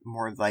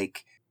 more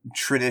like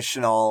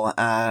traditional,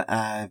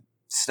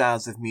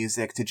 styles of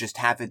music to just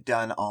have it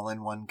done all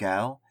in one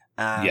go.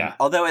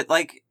 Although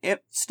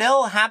it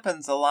still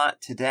happens a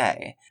lot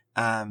today.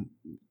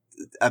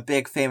 A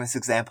big famous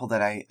example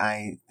that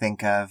I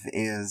think of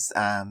is,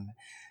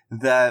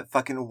 the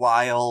fucking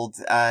wild,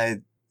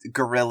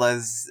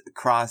 Gorillaz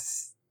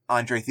cross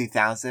Andre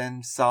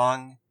 3000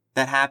 song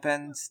that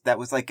happened. That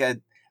was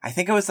I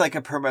think it was like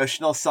a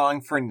promotional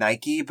song for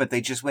Nike, but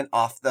they just went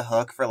off the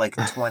hook for like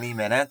 20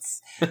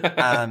 minutes.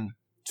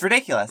 It's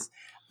ridiculous.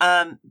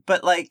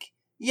 But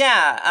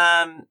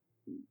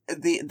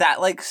that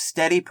like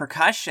steady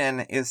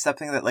percussion is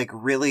something that like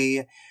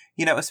really,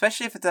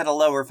 especially if it's at a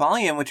lower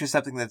volume, which is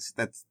something that's,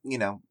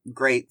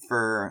 great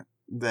for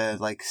the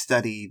like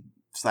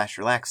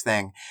study/relax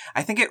thing.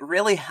 I think it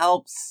really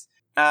helps,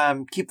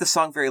 keep the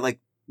song very like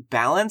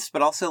balanced,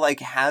 but also like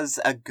has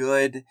a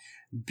good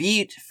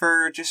beat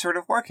for just sort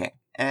of working.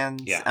 And,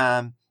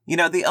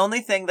 the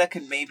only thing that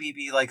could maybe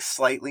be like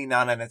slightly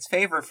not in its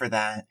favor for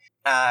that,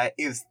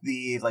 is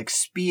the like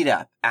speed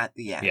up at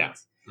the end. Yeah.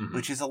 Mm-hmm.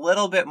 Which is a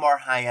little bit more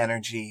high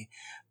energy.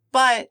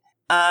 But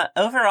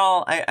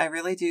overall, I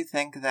really do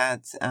think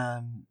that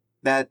I'm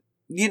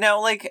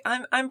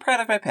proud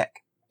of my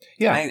pick.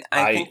 Yeah,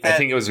 I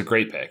think it was a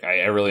great pick.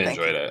 I really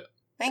enjoyed it.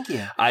 Thank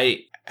you.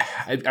 I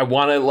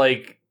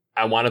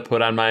want to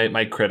put on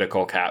my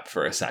critical cap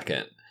for a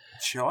second.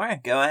 Sure,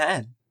 go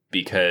ahead.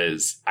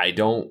 Because I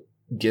don't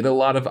get a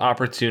lot of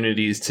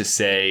opportunities to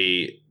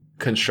say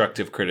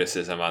constructive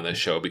criticism on this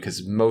show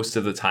because most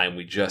of the time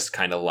we just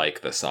kind of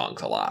like the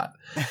songs a lot.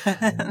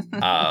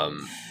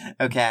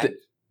 Okay.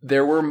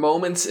 There were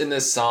moments in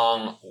this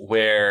song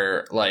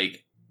where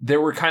like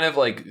there were kind of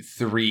like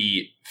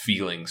three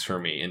feelings for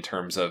me in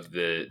terms of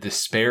the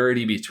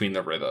disparity between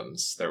the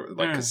rhythms. There were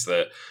like because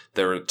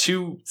there were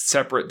two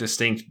separate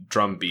distinct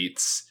drum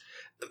beats.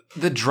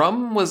 The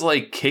drum was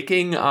like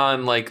kicking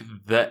on like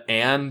the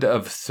and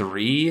of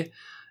three.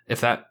 If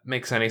that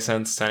makes any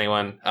sense to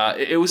anyone,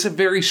 it was a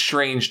very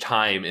strange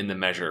time in the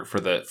measure for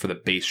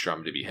the bass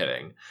drum to be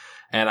hitting,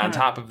 and on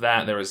top of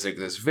that, there was like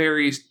this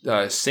very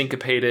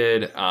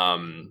syncopated,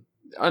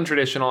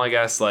 untraditional, I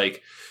guess,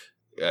 like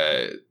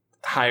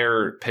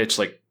higher pitch,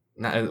 like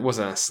it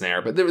wasn't a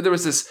snare, but there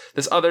was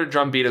this other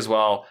drum beat as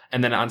well,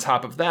 and then on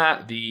top of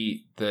that,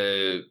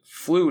 the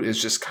flute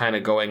is just kind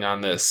of going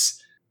on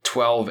this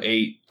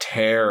 12/8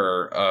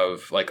 tear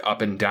of like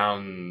up and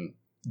down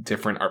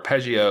different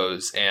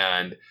arpeggios,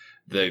 and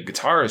the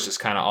guitar is just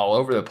kind of all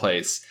over the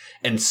place.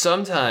 And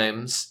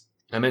sometimes,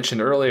 I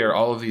mentioned earlier,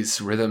 all of these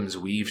rhythms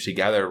weave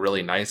together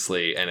really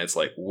nicely, and it's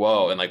like,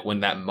 whoa. And like when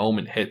that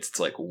moment hits,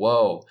 it's like,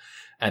 whoa.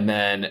 And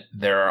then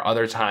there are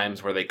other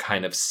times where they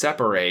kind of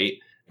separate,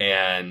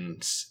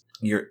 and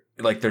you're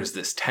like, there's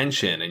this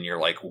tension, and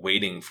you're like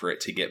waiting for it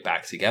to get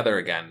back together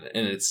again.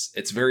 And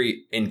it's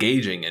very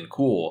engaging and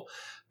cool.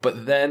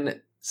 But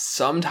then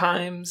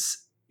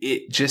sometimes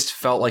it just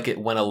felt like it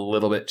went a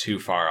little bit too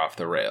far off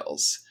the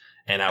rails.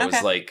 And I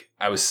was like,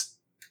 I was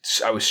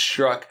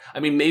struck. I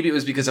mean, maybe it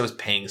was because I was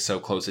paying so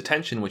close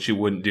attention, which you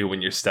wouldn't do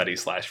when you're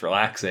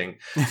study/relaxing.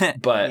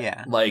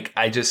 But like,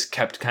 I just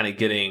kept kind of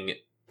getting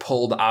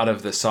pulled out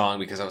of the song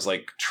because I was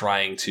like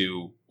trying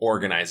to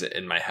organize it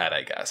in my head,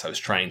 I guess. I was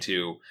trying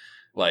to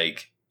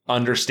like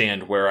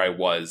understand where I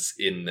was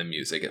in the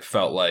music. It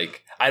felt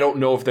like, I don't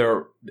know if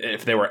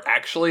they were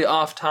actually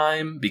off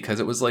time because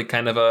it was like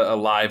kind of a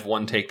live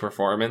one take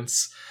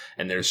performance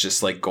and there's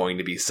just like going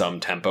to be some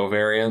tempo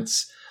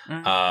variance,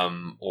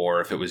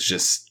 or if it was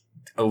just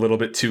a little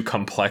bit too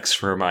complex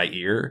for my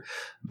ear.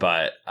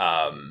 But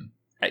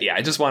yeah,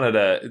 I just wanted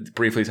to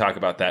briefly talk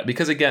about that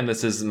because again,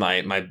 this is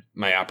my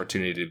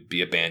opportunity to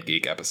be a Band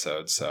Geek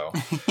episode, so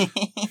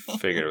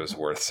figured it was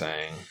worth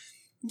saying.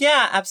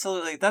 Yeah,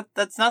 absolutely.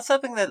 That's not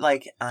something that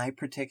like I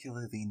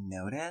particularly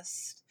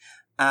noticed.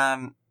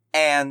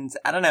 And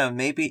I don't know,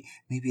 maybe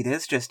it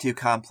is just too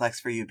complex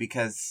for you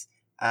because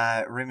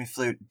Remy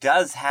Flute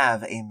does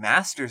have a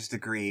master's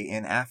degree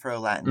in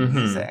Afro-Latin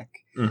music.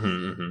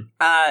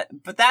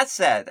 But that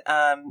said,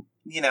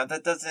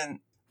 that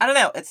doesn't, I don't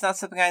know, it's not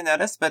something I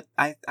noticed, but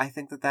I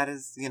think that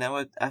is,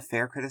 a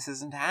fair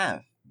criticism to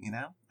have,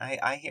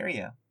 I hear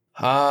you.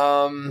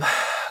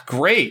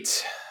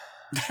 Great.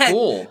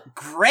 Cool.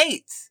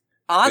 Great.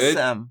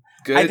 Awesome.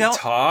 Good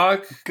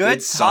talk.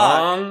 Good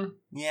song.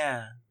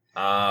 Yeah.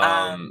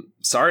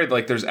 Sorry,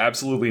 like there's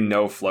absolutely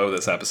no flow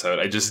this episode.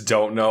 I just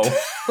don't know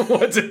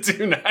what to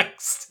do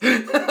next.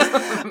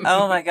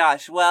 Oh my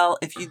gosh. Well,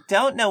 if you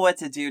don't know what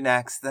to do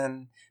next,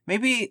 then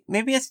maybe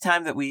it's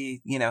time that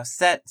we,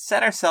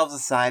 set ourselves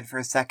aside for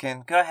a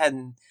second. Go ahead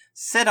and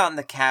sit on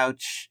the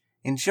couch,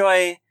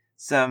 enjoy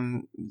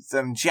some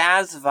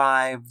jazz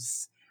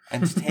vibes,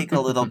 and take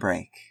a little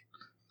break.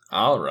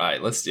 All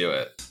right, let's do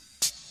it.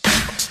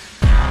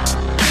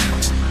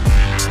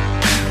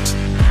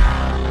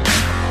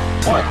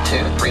 1, 2,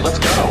 3, let's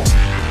go.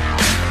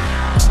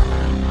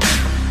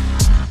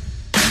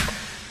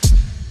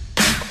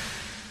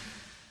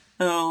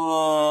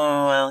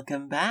 Oh,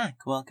 welcome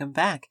back. Welcome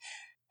back.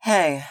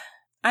 Hey,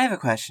 I have a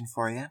question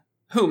for you.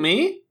 Who,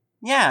 me?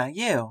 Yeah,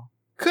 you.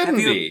 Couldn't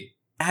be.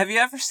 Have you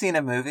ever seen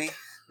a movie?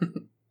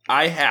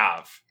 I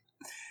have.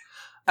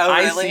 Oh,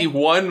 really? I see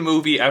one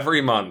movie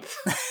every month.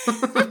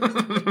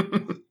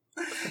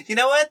 You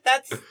know what?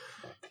 That's...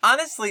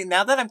 Honestly,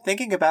 now that I'm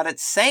thinking about it,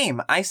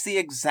 same. I see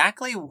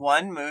exactly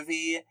one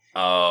movie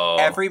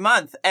every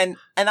month. And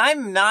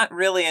I'm not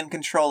really in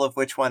control of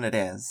which one it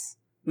is.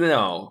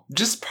 No,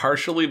 just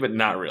partially, but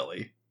not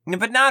really.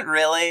 But not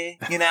really,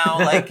 you know,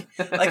 like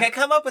I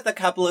come up with a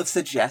couple of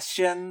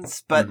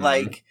suggestions, but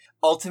like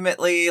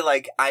ultimately,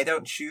 like I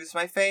don't choose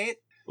my fate.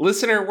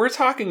 Listener, we're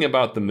talking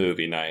about the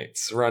movie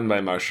nights run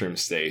by Mushroom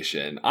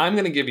Station. I'm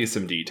going to give you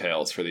some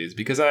details for these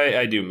because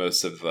I do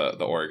most of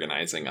the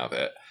organizing of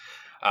it.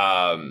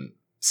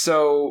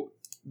 So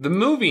the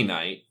movie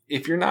night,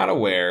 if you're not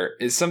aware,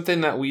 is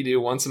something that we do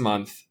once a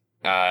month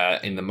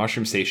in the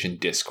Mushroom Station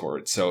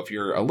Discord. So if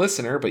you're a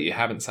listener, but you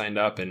haven't signed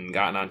up and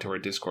gotten onto our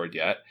Discord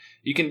yet,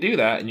 you can do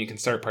that and you can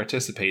start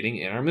participating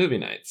in our movie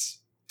nights.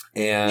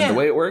 And the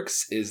way it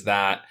works is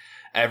that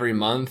every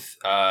month,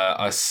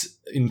 us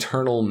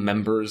internal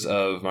members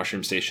of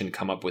Mushroom Station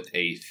come up with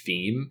a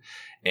theme,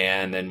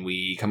 and then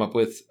we come up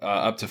with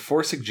up to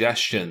 4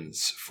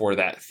 suggestions for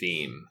that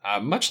theme,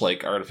 much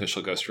like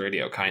Artificial Ghost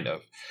Radio, kind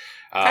of.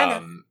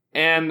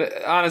 And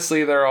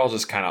honestly, they're all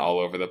just kind of all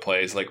over the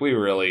place. Like, we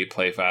really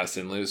play fast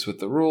and loose with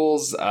the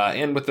rules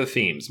and with the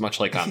themes, much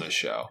like on this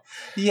show.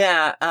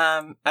 Yeah,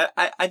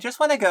 I just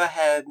want to go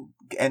ahead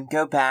and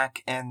go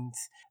back and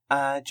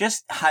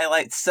just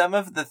highlight some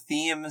of the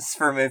themes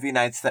for movie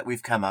nights that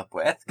we've come up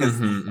with, because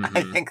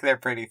I think they're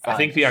pretty fun. I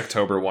think the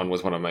October one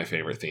was one of my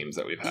favorite themes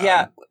that we've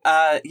had.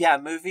 Yeah,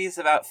 movies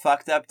about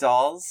fucked up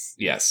dolls.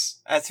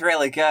 Yes. That's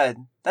really good.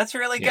 That's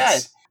really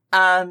good.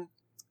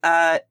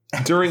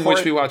 During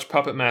which we watched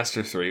Puppet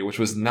Master 3, which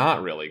was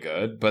not really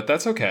good, but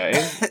that's okay.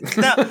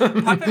 No,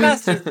 Puppet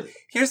Master...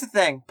 Here's the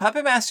thing.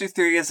 Puppet Master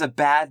 3 is a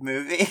bad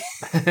movie.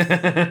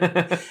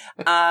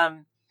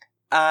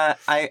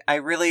 I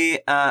really...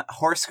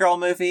 Horse Girl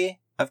movie,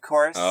 of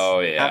course. Oh,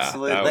 yeah.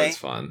 Absolutely. That was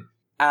fun.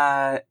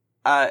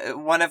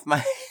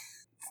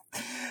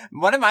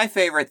 One of my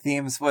favorite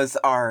themes was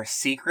our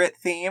secret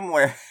theme,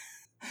 where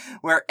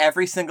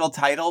every single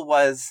title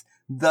was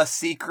The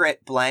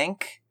Secret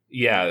Blank.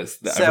 Yeah,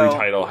 every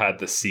title had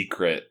the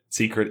secret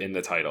in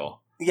the title.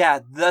 Yeah,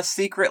 The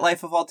Secret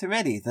Life of Walter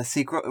Mitty, The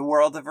Secret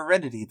World of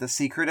Aridity, The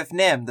Secret of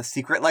Nim, The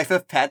Secret Life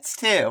of Pets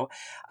 2.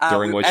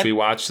 During which we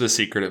watched The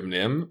Secret of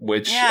Nim,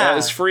 which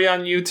is free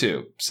on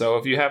YouTube. So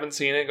if you haven't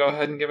seen it, go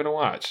ahead and give it a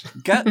watch.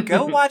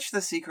 Go watch The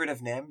Secret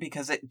of Nim,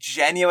 because it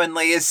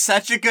genuinely is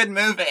such a good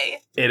movie.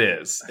 It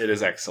is. It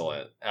is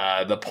excellent.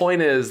 The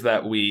point is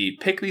that we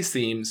pick these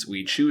themes,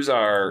 we choose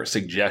our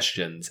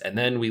suggestions, and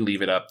then we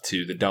leave it up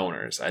to the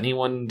donors.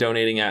 Anyone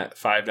donating at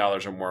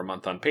 $5 or more a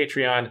month on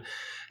Patreon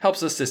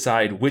helps us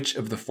decide which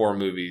of the 4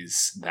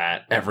 movies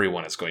that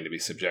everyone is going to be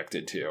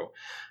subjected to.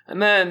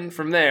 And then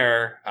from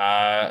there,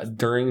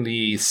 during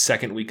the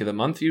second week of the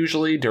month,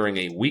 usually during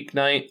a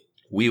weeknight,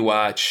 we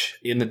watch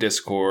in the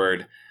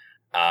Discord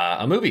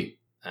a movie,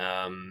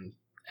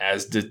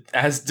 as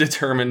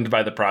determined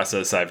by the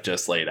process I've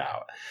just laid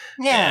out.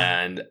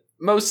 Yeah. And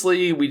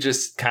mostly we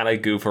just kind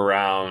of goof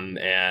around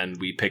and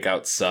we pick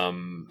out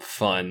some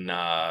fun,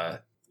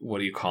 what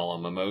do you call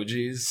them,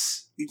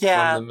 emojis?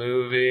 Yeah. From the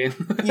movie.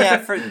 Yeah,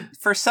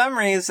 for some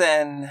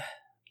reason,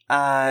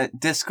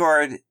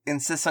 Discord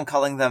insists on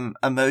calling them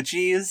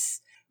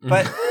emojis,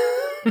 but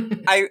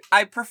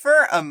I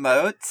prefer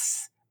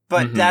emotes,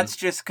 but that's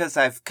just because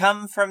I've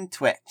come from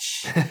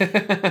Twitch.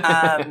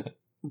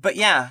 But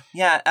yeah.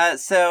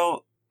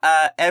 So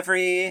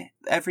every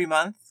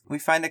month we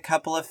find a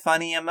couple of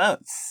funny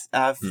emotes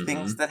of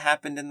things that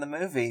happened in the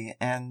movie,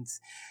 and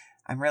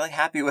I'm really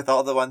happy with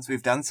all the ones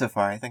we've done so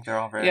far. I think they're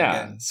all very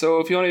good. So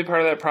if you want to be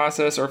part of that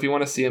process, or if you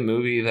want to see a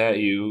movie that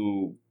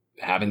you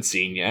haven't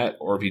seen yet,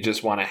 or if you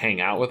just want to hang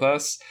out with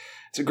us,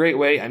 it's a great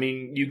way. I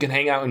mean, you can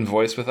hang out in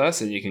voice with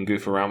us and you can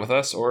goof around with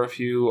us, or if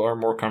you are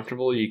more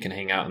comfortable, you can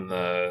hang out in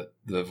the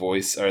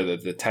voice or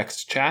the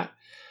text chat.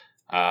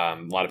 A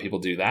lot of people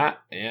do that,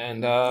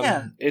 and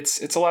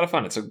it's a lot of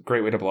fun. It's a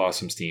great way to blow off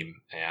some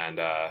steam, and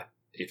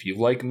if you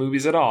like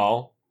movies at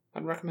all,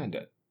 I'd recommend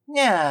it.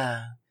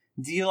 Yeah.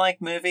 Do you like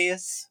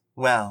movies?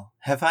 Well,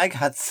 have I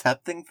got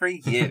something for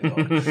you?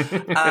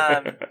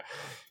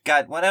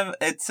 God,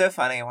 it's so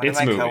funny. One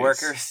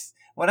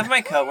of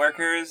my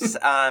coworkers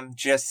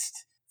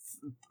just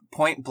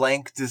point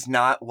blank does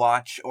not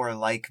watch or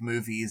like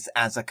movies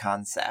as a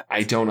concept.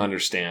 I don't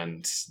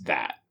understand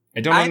that. I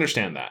don't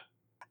understand that.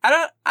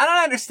 I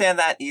don't understand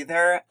that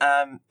either.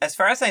 As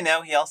far as I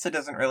know, he also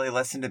doesn't really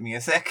listen to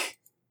music.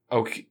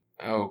 Okay.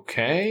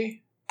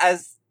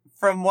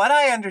 From what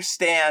I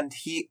understand,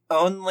 he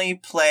only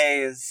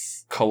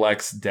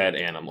collects dead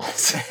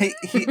animals.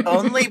 He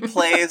only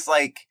plays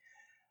like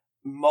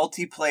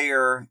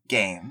multiplayer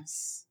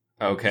games.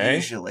 Okay.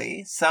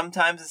 Usually.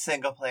 Sometimes a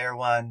single player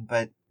one,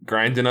 but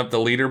Grinding up the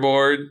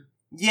leaderboard.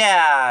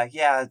 yeah,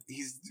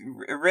 he's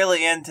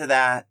really into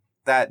that.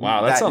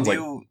 Wow, that sounds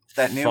new,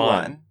 that new fun.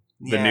 one.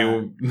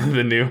 Yeah.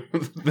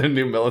 The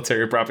new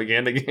military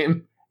propaganda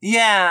game.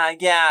 Yeah.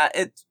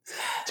 It's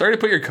Sorry to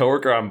put your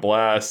coworker on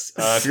blast.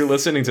 If you're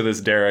listening to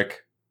this,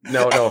 Derek,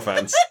 no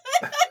offense.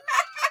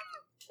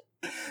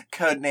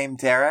 Codename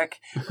Derek.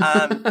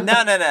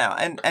 No.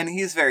 And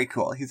he's very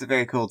cool. He's a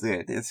very cool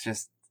dude. It's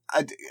just,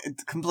 I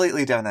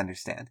completely don't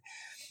understand.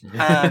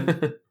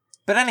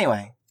 But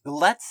anyway,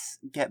 let's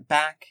get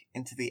back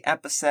into the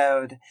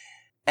episode.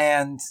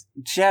 And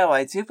Joe,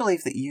 I do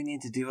believe that you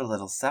need to do a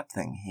little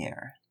something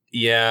here.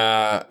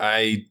 Yeah,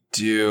 I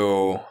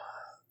do.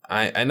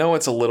 I know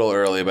it's a little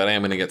early, but I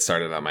am going to get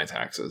started on my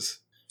taxes.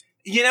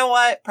 You know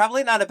what?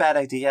 Probably not a bad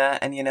idea.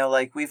 And,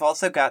 we've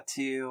also got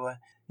to,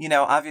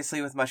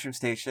 obviously with Mushroom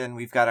Station,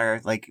 we've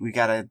got we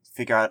got to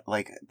figure out,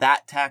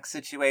 that tax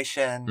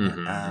situation,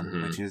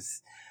 which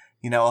is,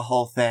 a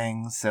whole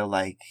thing. So,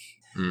 but,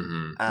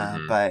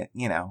 but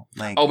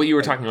you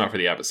were talking about for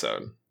the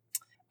episode.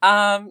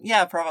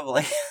 Yeah,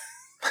 probably.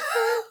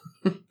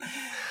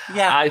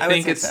 Yeah, I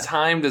think it's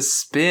time to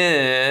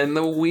spin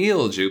the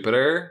wheel,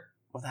 Jupiter.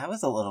 Well, that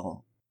was a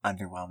little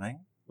underwhelming.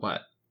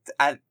 What?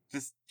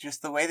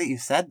 Just the way that you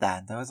said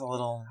that. That was a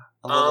little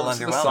underwhelming.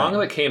 So the song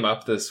that came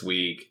up this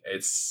week,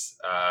 it's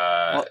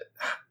I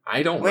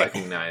don't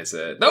recognize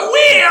it. The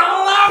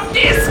Wheel of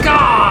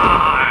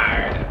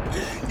Discard.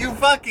 You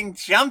fucking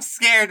jump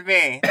scared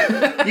me.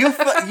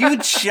 You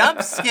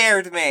jump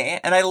scared me,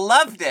 and I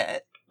loved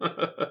it.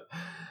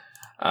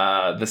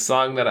 The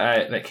song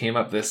that came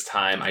up this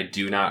time, I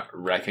do not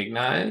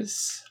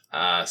recognize.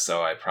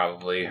 So I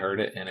probably heard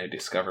it in a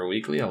Discover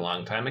Weekly a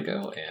long time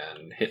ago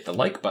and hit the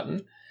like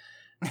button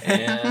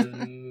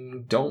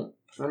and don't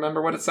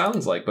remember what it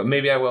sounds like, but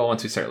maybe I will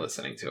once we start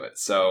listening to it.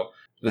 So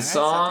the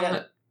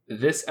song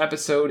this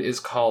episode is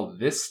called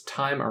This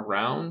Time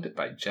Around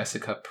by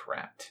Jessica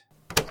Pratt.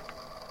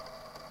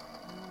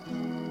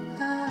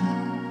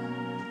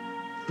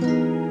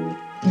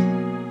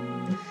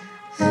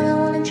 I don't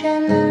want to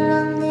travel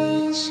along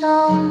this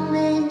song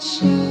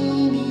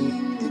machine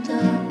in the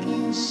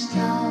darkest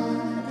hour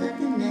of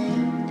the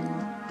night.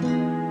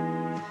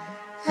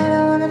 I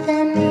don't want a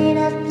family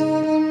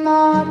laughing and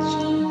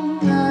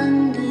marching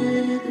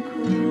under the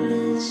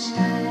cruelest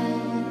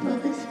side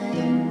of the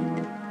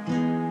fate.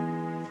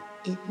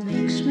 It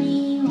makes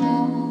me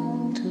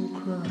want to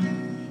cry,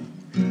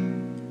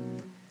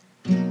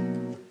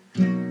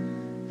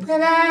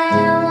 but I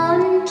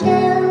won't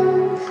tell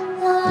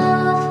the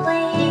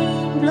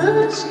flame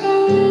blues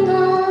hang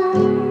on.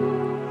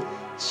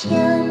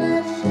 Shall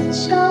nothing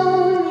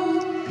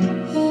solid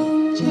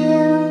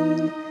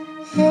angel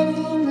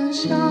heading a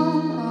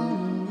song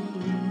on me.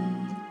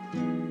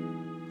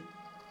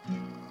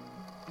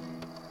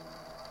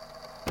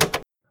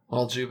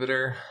 Well,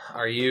 Jupiter,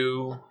 are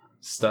you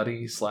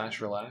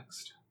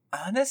study/relaxed?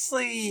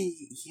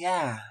 Honestly,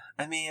 yeah.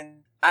 I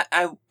mean,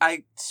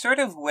 I sort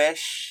of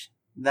wish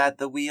that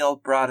the wheel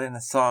brought in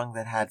a song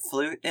that had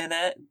flute in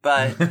it,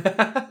 but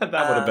that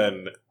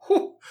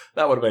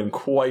would have been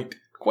quite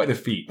a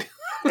feat.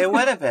 It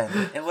would have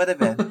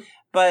been.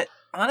 But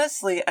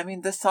honestly, I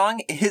mean, the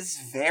song is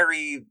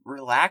very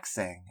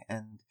relaxing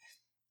and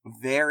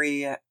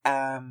very,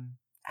 I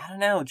don't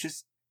know,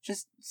 just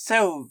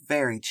so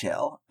very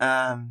chill.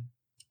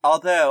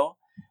 Although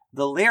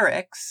the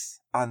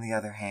lyrics, on the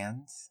other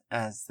hand,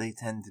 as they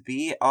tend to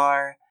be,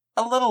 are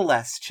a little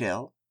less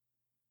chill.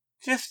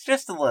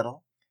 Just a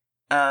little.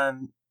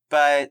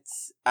 But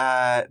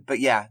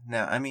yeah,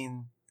 no, I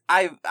mean,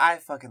 I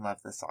fucking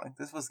love this song.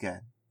 This was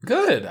good.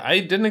 Good. I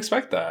didn't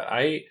expect that.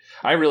 I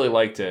really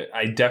liked it.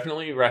 I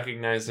definitely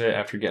recognized it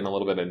after getting a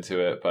little bit into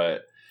it,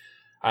 but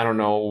I don't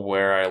know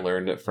where I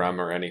learned it from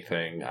or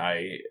anything.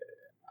 I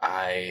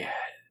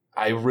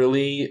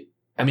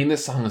mean,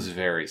 this song is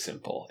very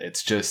simple.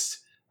 It's just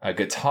a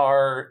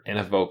guitar and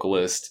a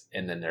vocalist,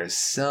 and then there's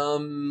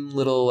some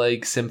little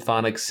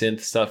symphonic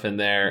synth stuff in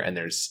there, and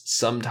there's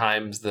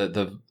sometimes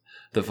the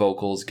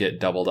vocals get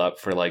doubled up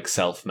for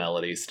self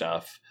melody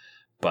stuff,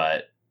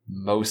 but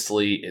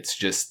mostly it's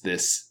just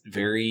this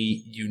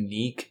very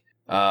unique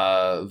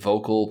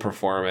vocal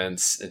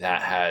performance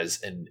that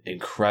has an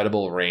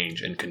incredible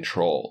range and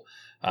control.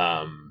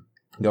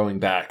 Going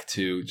back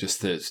to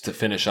just to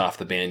finish off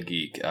the Band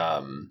Geek,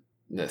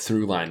 the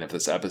through line of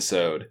this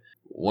episode,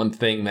 one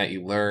thing that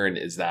you learn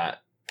is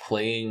that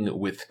playing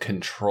with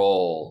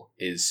control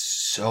is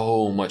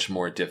so much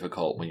more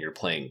difficult when you're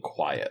playing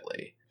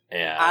quietly.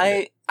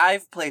 And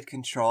I've played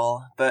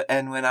Control,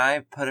 and when I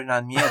put it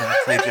on mute, I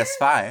play just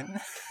fine.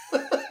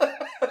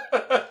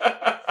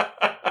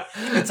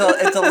 It's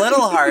a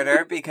little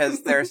harder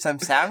because there are some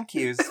sound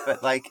cues, but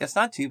it's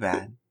not too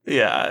bad.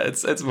 Yeah,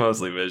 it's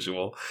mostly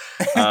visual.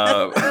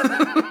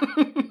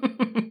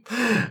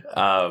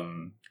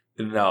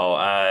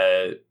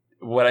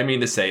 What I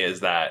mean to say is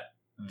that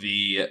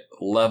the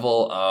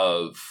level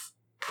of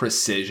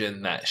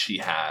precision that she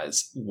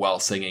has while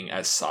singing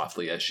as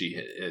softly as she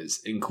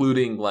is,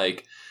 including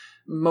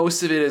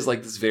most of it is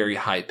like this very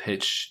high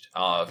pitched,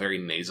 very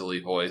nasally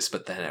voice,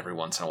 but then every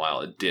once in a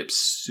while it dips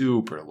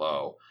super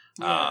low.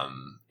 Yeah.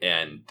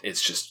 And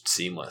it's just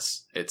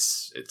seamless.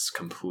 It's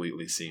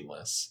completely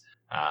seamless.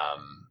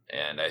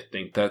 And I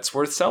think that's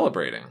worth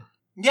celebrating.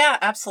 Yeah,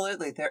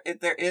 absolutely.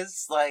 There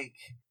is like,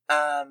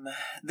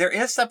 there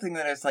is something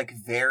that is like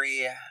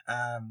very,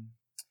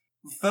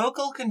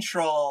 vocal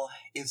control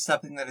is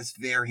something that is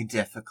very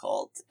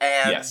difficult.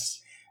 And,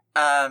 Yes.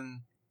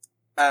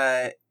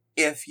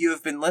 If you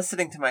have been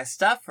listening to my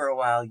stuff for a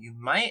while, you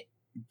might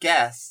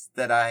guess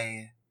that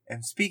I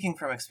am speaking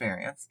from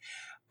experience.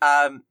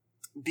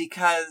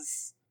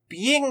 Because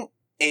being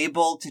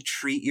able to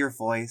treat your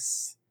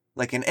voice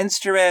like an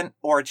instrument,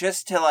 or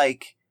just to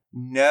like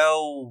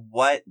know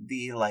what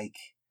the like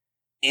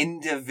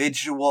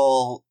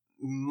individual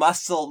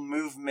muscle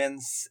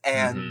movements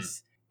and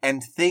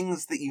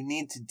things that you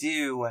need to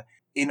do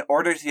in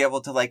order to be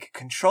able to like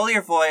control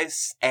your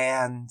voice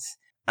and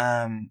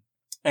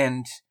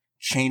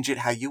change it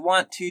how you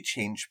want to,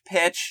 change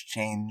pitch,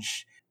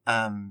 change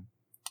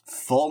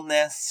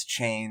fullness,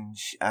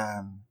 change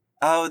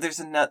there's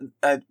another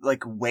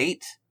like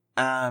weight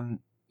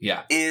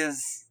Yeah.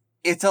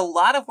 it's a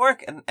lot of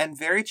work and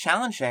very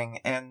challenging,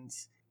 and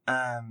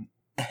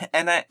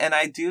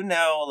I do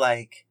know,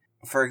 like,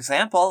 for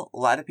example, a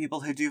lot of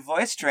people who do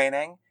voice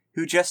training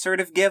who just sort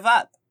of give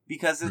up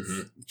because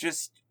it's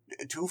just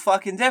too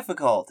fucking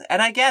difficult.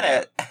 And I get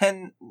it.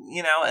 And,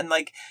 you know, and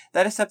like,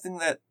 that is something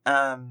that,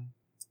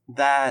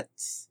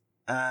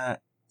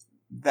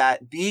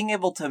 that being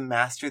able to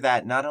master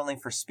that, not only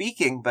for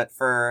speaking, but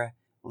for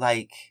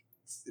like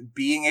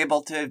being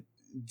able to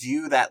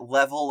do that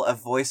level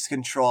of voice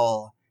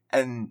control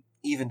and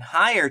even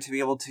higher to be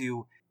able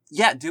to,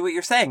 do what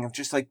you're saying, of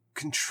just like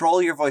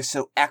control your voice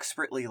so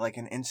expertly, like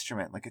an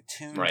instrument, like a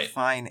tuned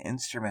fine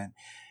instrument.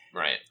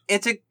 Right.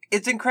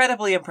 It's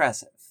incredibly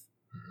impressive.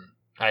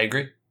 I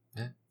agree.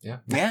 Yeah.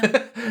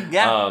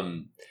 Yeah.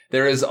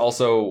 There is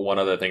also one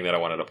other thing that I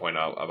wanted to point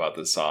out about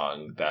this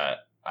song that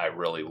I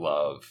really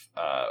love,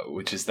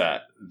 which is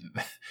that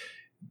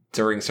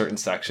during certain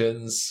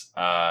sections,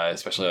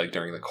 especially like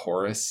during the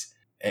chorus,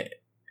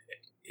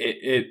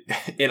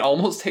 it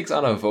almost takes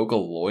on a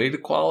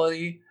Vocaloid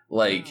quality.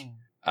 Like,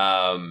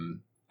 I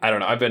don't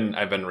know. I've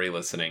been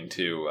re-listening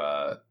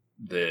to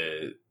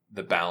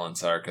the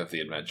balance arc of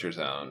the Adventure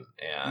Zone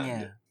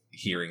and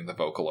hearing the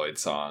Vocaloid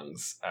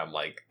songs. I'm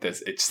like,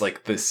 this. It's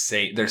like the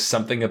same. There's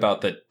something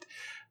about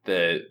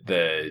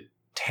the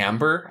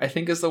timbre, I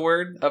think is the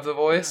word, of the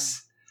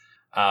voice.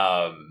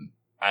 I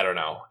don't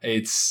know.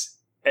 It's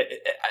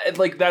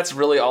like, that's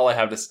really all I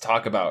have to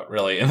talk about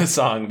really in the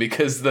song,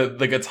 because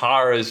the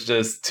guitar is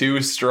just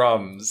two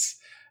strums.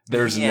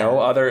 There's no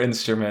other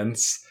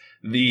instruments.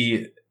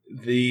 The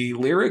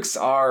lyrics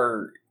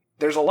are,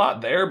 there's a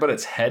lot there, but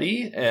it's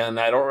heady, and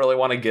I don't really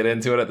want to get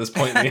into it at this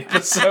point in the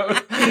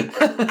episode.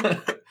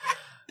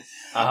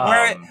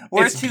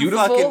 We're it's too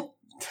beautiful.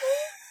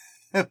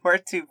 We're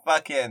too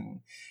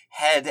fucking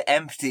head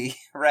empty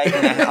right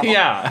now.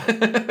 Yeah.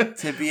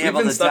 To be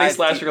able to study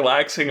dive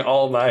relaxing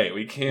all night.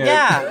 We can't.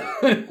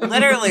 Yeah.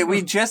 Literally,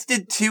 we just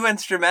did 2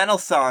 instrumental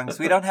songs.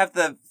 We don't have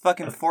the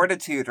fucking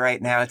fortitude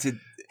right now to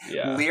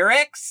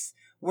lyrics.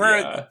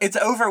 It's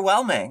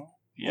overwhelming.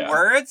 Yeah.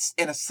 Words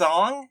in a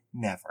song,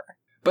 never.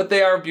 But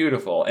they are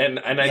beautiful, and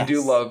I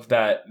do love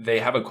that they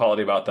have a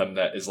quality about them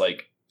that is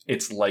like,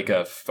 it's like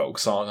a folk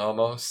song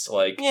almost.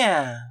 Like,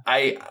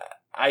 I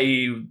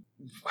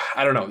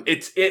don't know.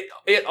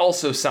 It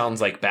also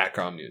sounds like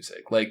background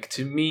music. Like,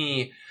 to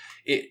me,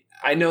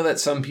 I know that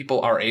some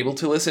people are able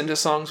to listen to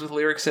songs with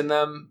lyrics in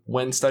them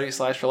when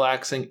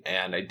study/relaxing,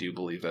 and I do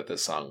believe that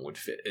this song would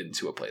fit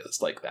into a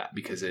playlist like that,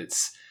 because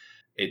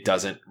it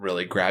doesn't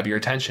really grab your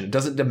attention. It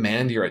doesn't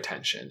demand your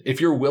attention. If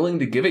you're willing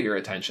to give it your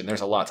attention,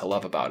 there's a lot to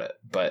love about it,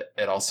 but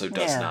it also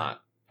does not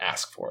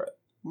ask for it.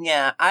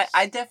 Yeah,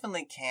 I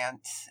definitely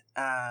can't.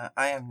 I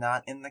am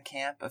not in the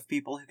camp of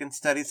people who can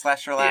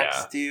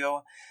study/relax do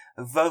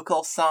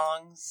vocal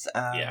songs.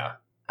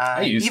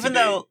 I used even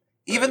to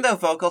even though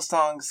vocal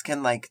songs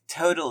can like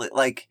totally,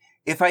 like,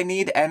 if I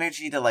need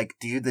energy to like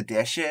do the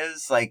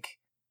dishes, like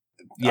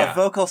a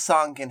vocal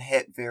song can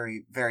hit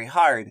very, very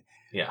hard.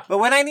 Yeah. But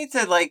when I need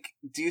to like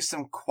do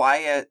some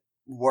quiet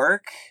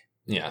work,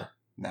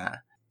 nah.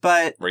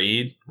 But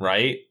read,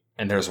 write,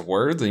 and there's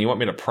words, and you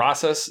want me to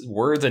process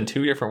words in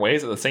 2 different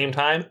ways at the same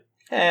time?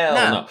 Hell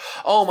no.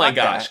 Oh my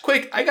gosh. That.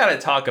 Quick, I gotta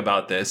talk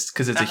about this,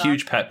 because it's a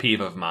huge pet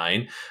peeve of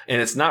mine,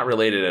 and it's not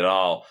related at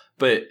all,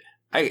 but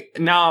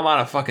now I'm on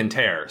a fucking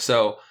tear.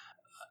 So,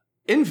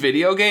 in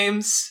video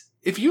games,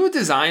 if you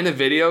design a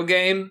video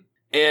game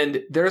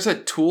and there's a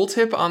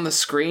tooltip on the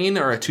screen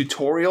or a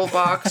tutorial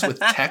box with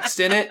text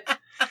in it,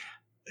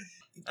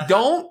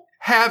 don't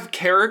have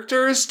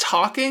characters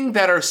talking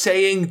that are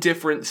saying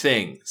different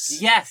things.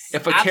 Yes.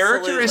 If a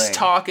character is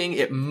talking,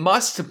 it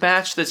must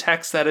match the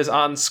text that is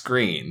on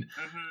screen.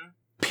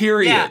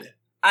 Period. Yeah.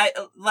 I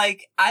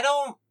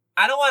don't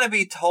want to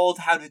be told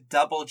how to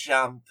double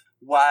jump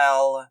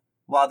while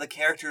the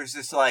character is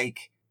just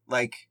like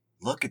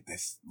look at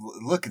this,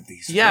 look at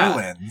these Yeah.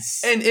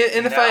 ruins. And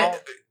You know?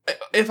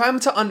 if I'm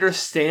to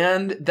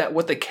understand that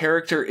what the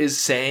character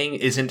is saying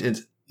isn't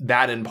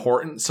that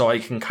important, so I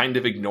can kind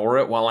of ignore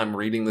it while I'm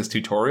reading this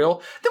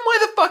tutorial, then why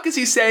the fuck is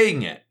he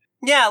saying it?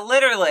 Yeah,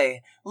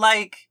 literally.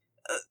 Like,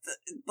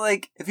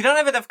 if you don't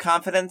have enough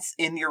confidence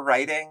in your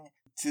writing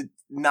to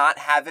not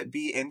have it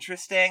be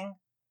interesting,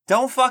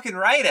 don't fucking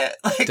write it.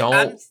 Like,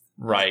 Don't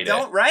write it.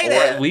 Don't write or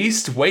it. at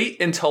least wait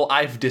until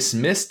I've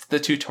dismissed the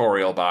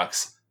tutorial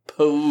box,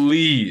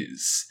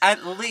 please.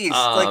 At least,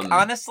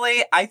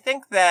 honestly, I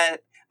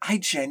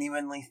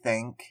genuinely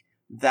think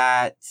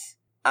that,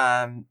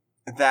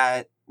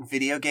 that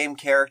video game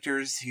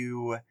characters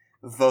who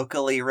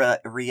vocally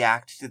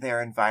react to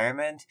their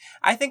environment,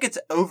 I think it's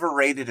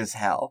overrated as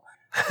hell.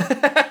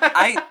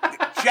 I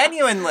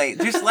genuinely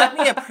just let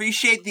me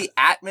appreciate the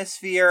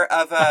atmosphere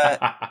of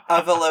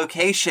a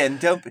location.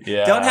 Don't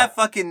have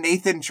fucking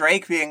Nathan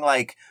Drake being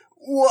like,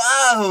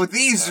 "Whoa,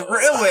 these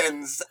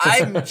ruins!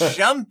 I'm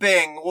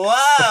jumping!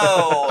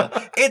 Whoa,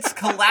 it's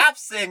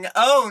collapsing!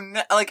 Oh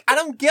no!" Like, I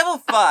don't give a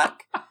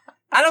fuck.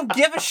 I don't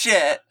give a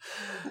shit.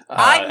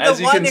 As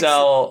you can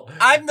tell,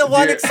 I'm the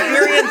one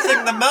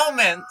experiencing the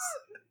moment.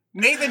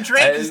 Nathan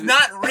Drake is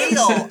not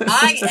real.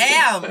 I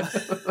am.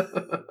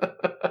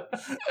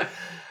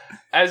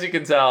 As you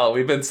can tell,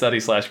 we've been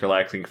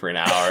study/relaxing for an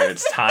hour.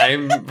 It's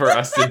time for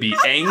us to be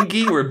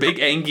Angie. We're big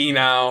Angie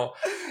now.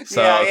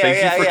 So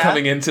thank you for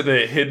coming into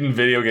the hidden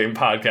video game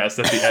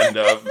podcast at the end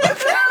of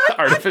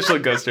Artificial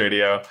Ghost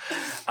Radio.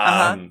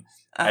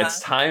 It's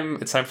time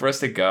for us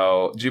to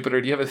go.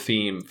 Jupiter, do you have a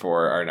theme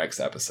for our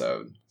next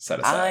episode set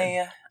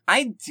aside?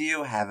 I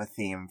do have a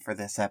theme for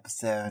this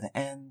episode,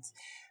 and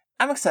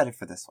I'm excited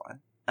for this one.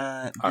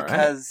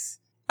 Because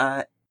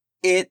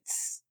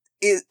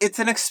it's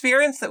an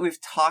experience that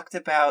we've talked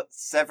about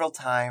several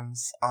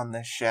times on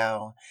this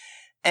show.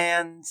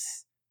 And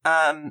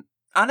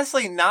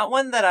honestly, not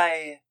one that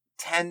I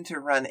tend to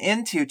run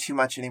into too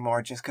much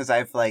anymore, just because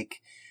I've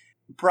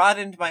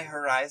broadened my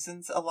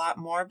horizons a lot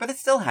more, but it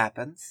still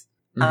happens.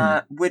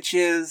 Which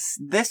is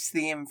this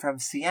theme from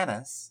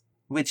Sienna's,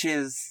 which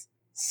is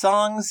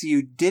songs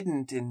you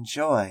didn't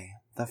enjoy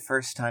the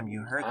first time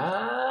you heard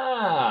them.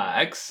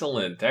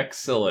 Excellent.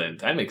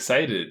 I'm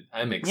excited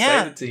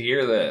to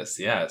hear this.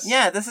 Yes.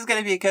 Yeah, this is going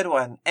to be a good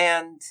one.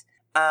 And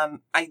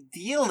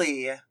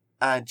ideally,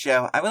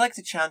 Joe, I would like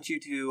to challenge you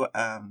to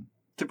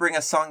bring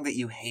a song that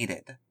you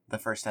hated the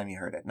first time you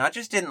heard it. Not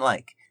just didn't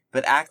like,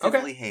 but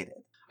actively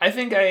hated. I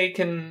think I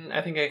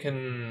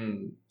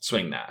can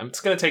swing that.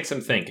 It's going to take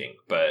some thinking,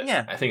 but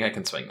yeah. I think I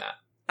can swing that.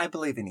 I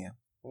believe in you.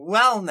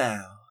 Well,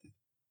 now,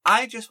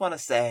 I just want to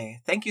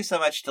say thank you so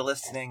much to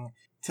listening.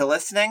 My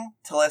tongue is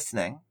too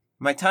big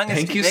for my mouth.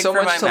 Thank you so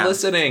much to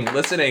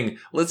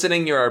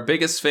listening. You're our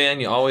biggest fan.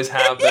 You always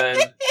have been.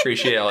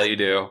 Appreciate all you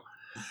do.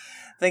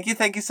 Thank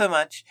you so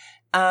much.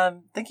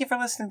 Thank you for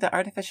listening to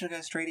Artificial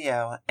Ghost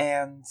Radio.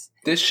 And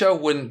this show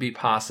wouldn't be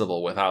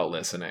possible without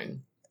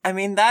listening. I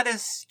mean, that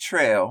is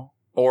true.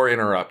 Or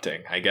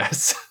interrupting, I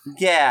guess.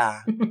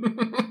 Yeah.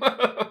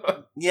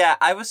 Yeah,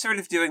 I was sort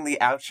of doing the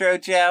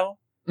outro, Joe.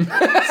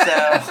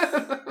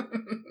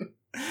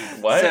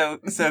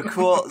 What? So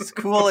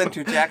cool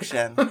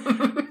interjection.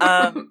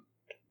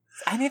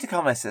 I need to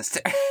call my sister.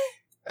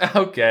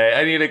 Okay,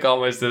 I need to call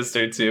my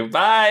sister too.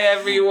 Bye,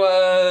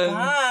 everyone.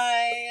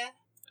 Bye.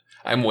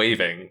 I'm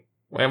waving.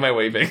 Why am I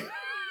waving?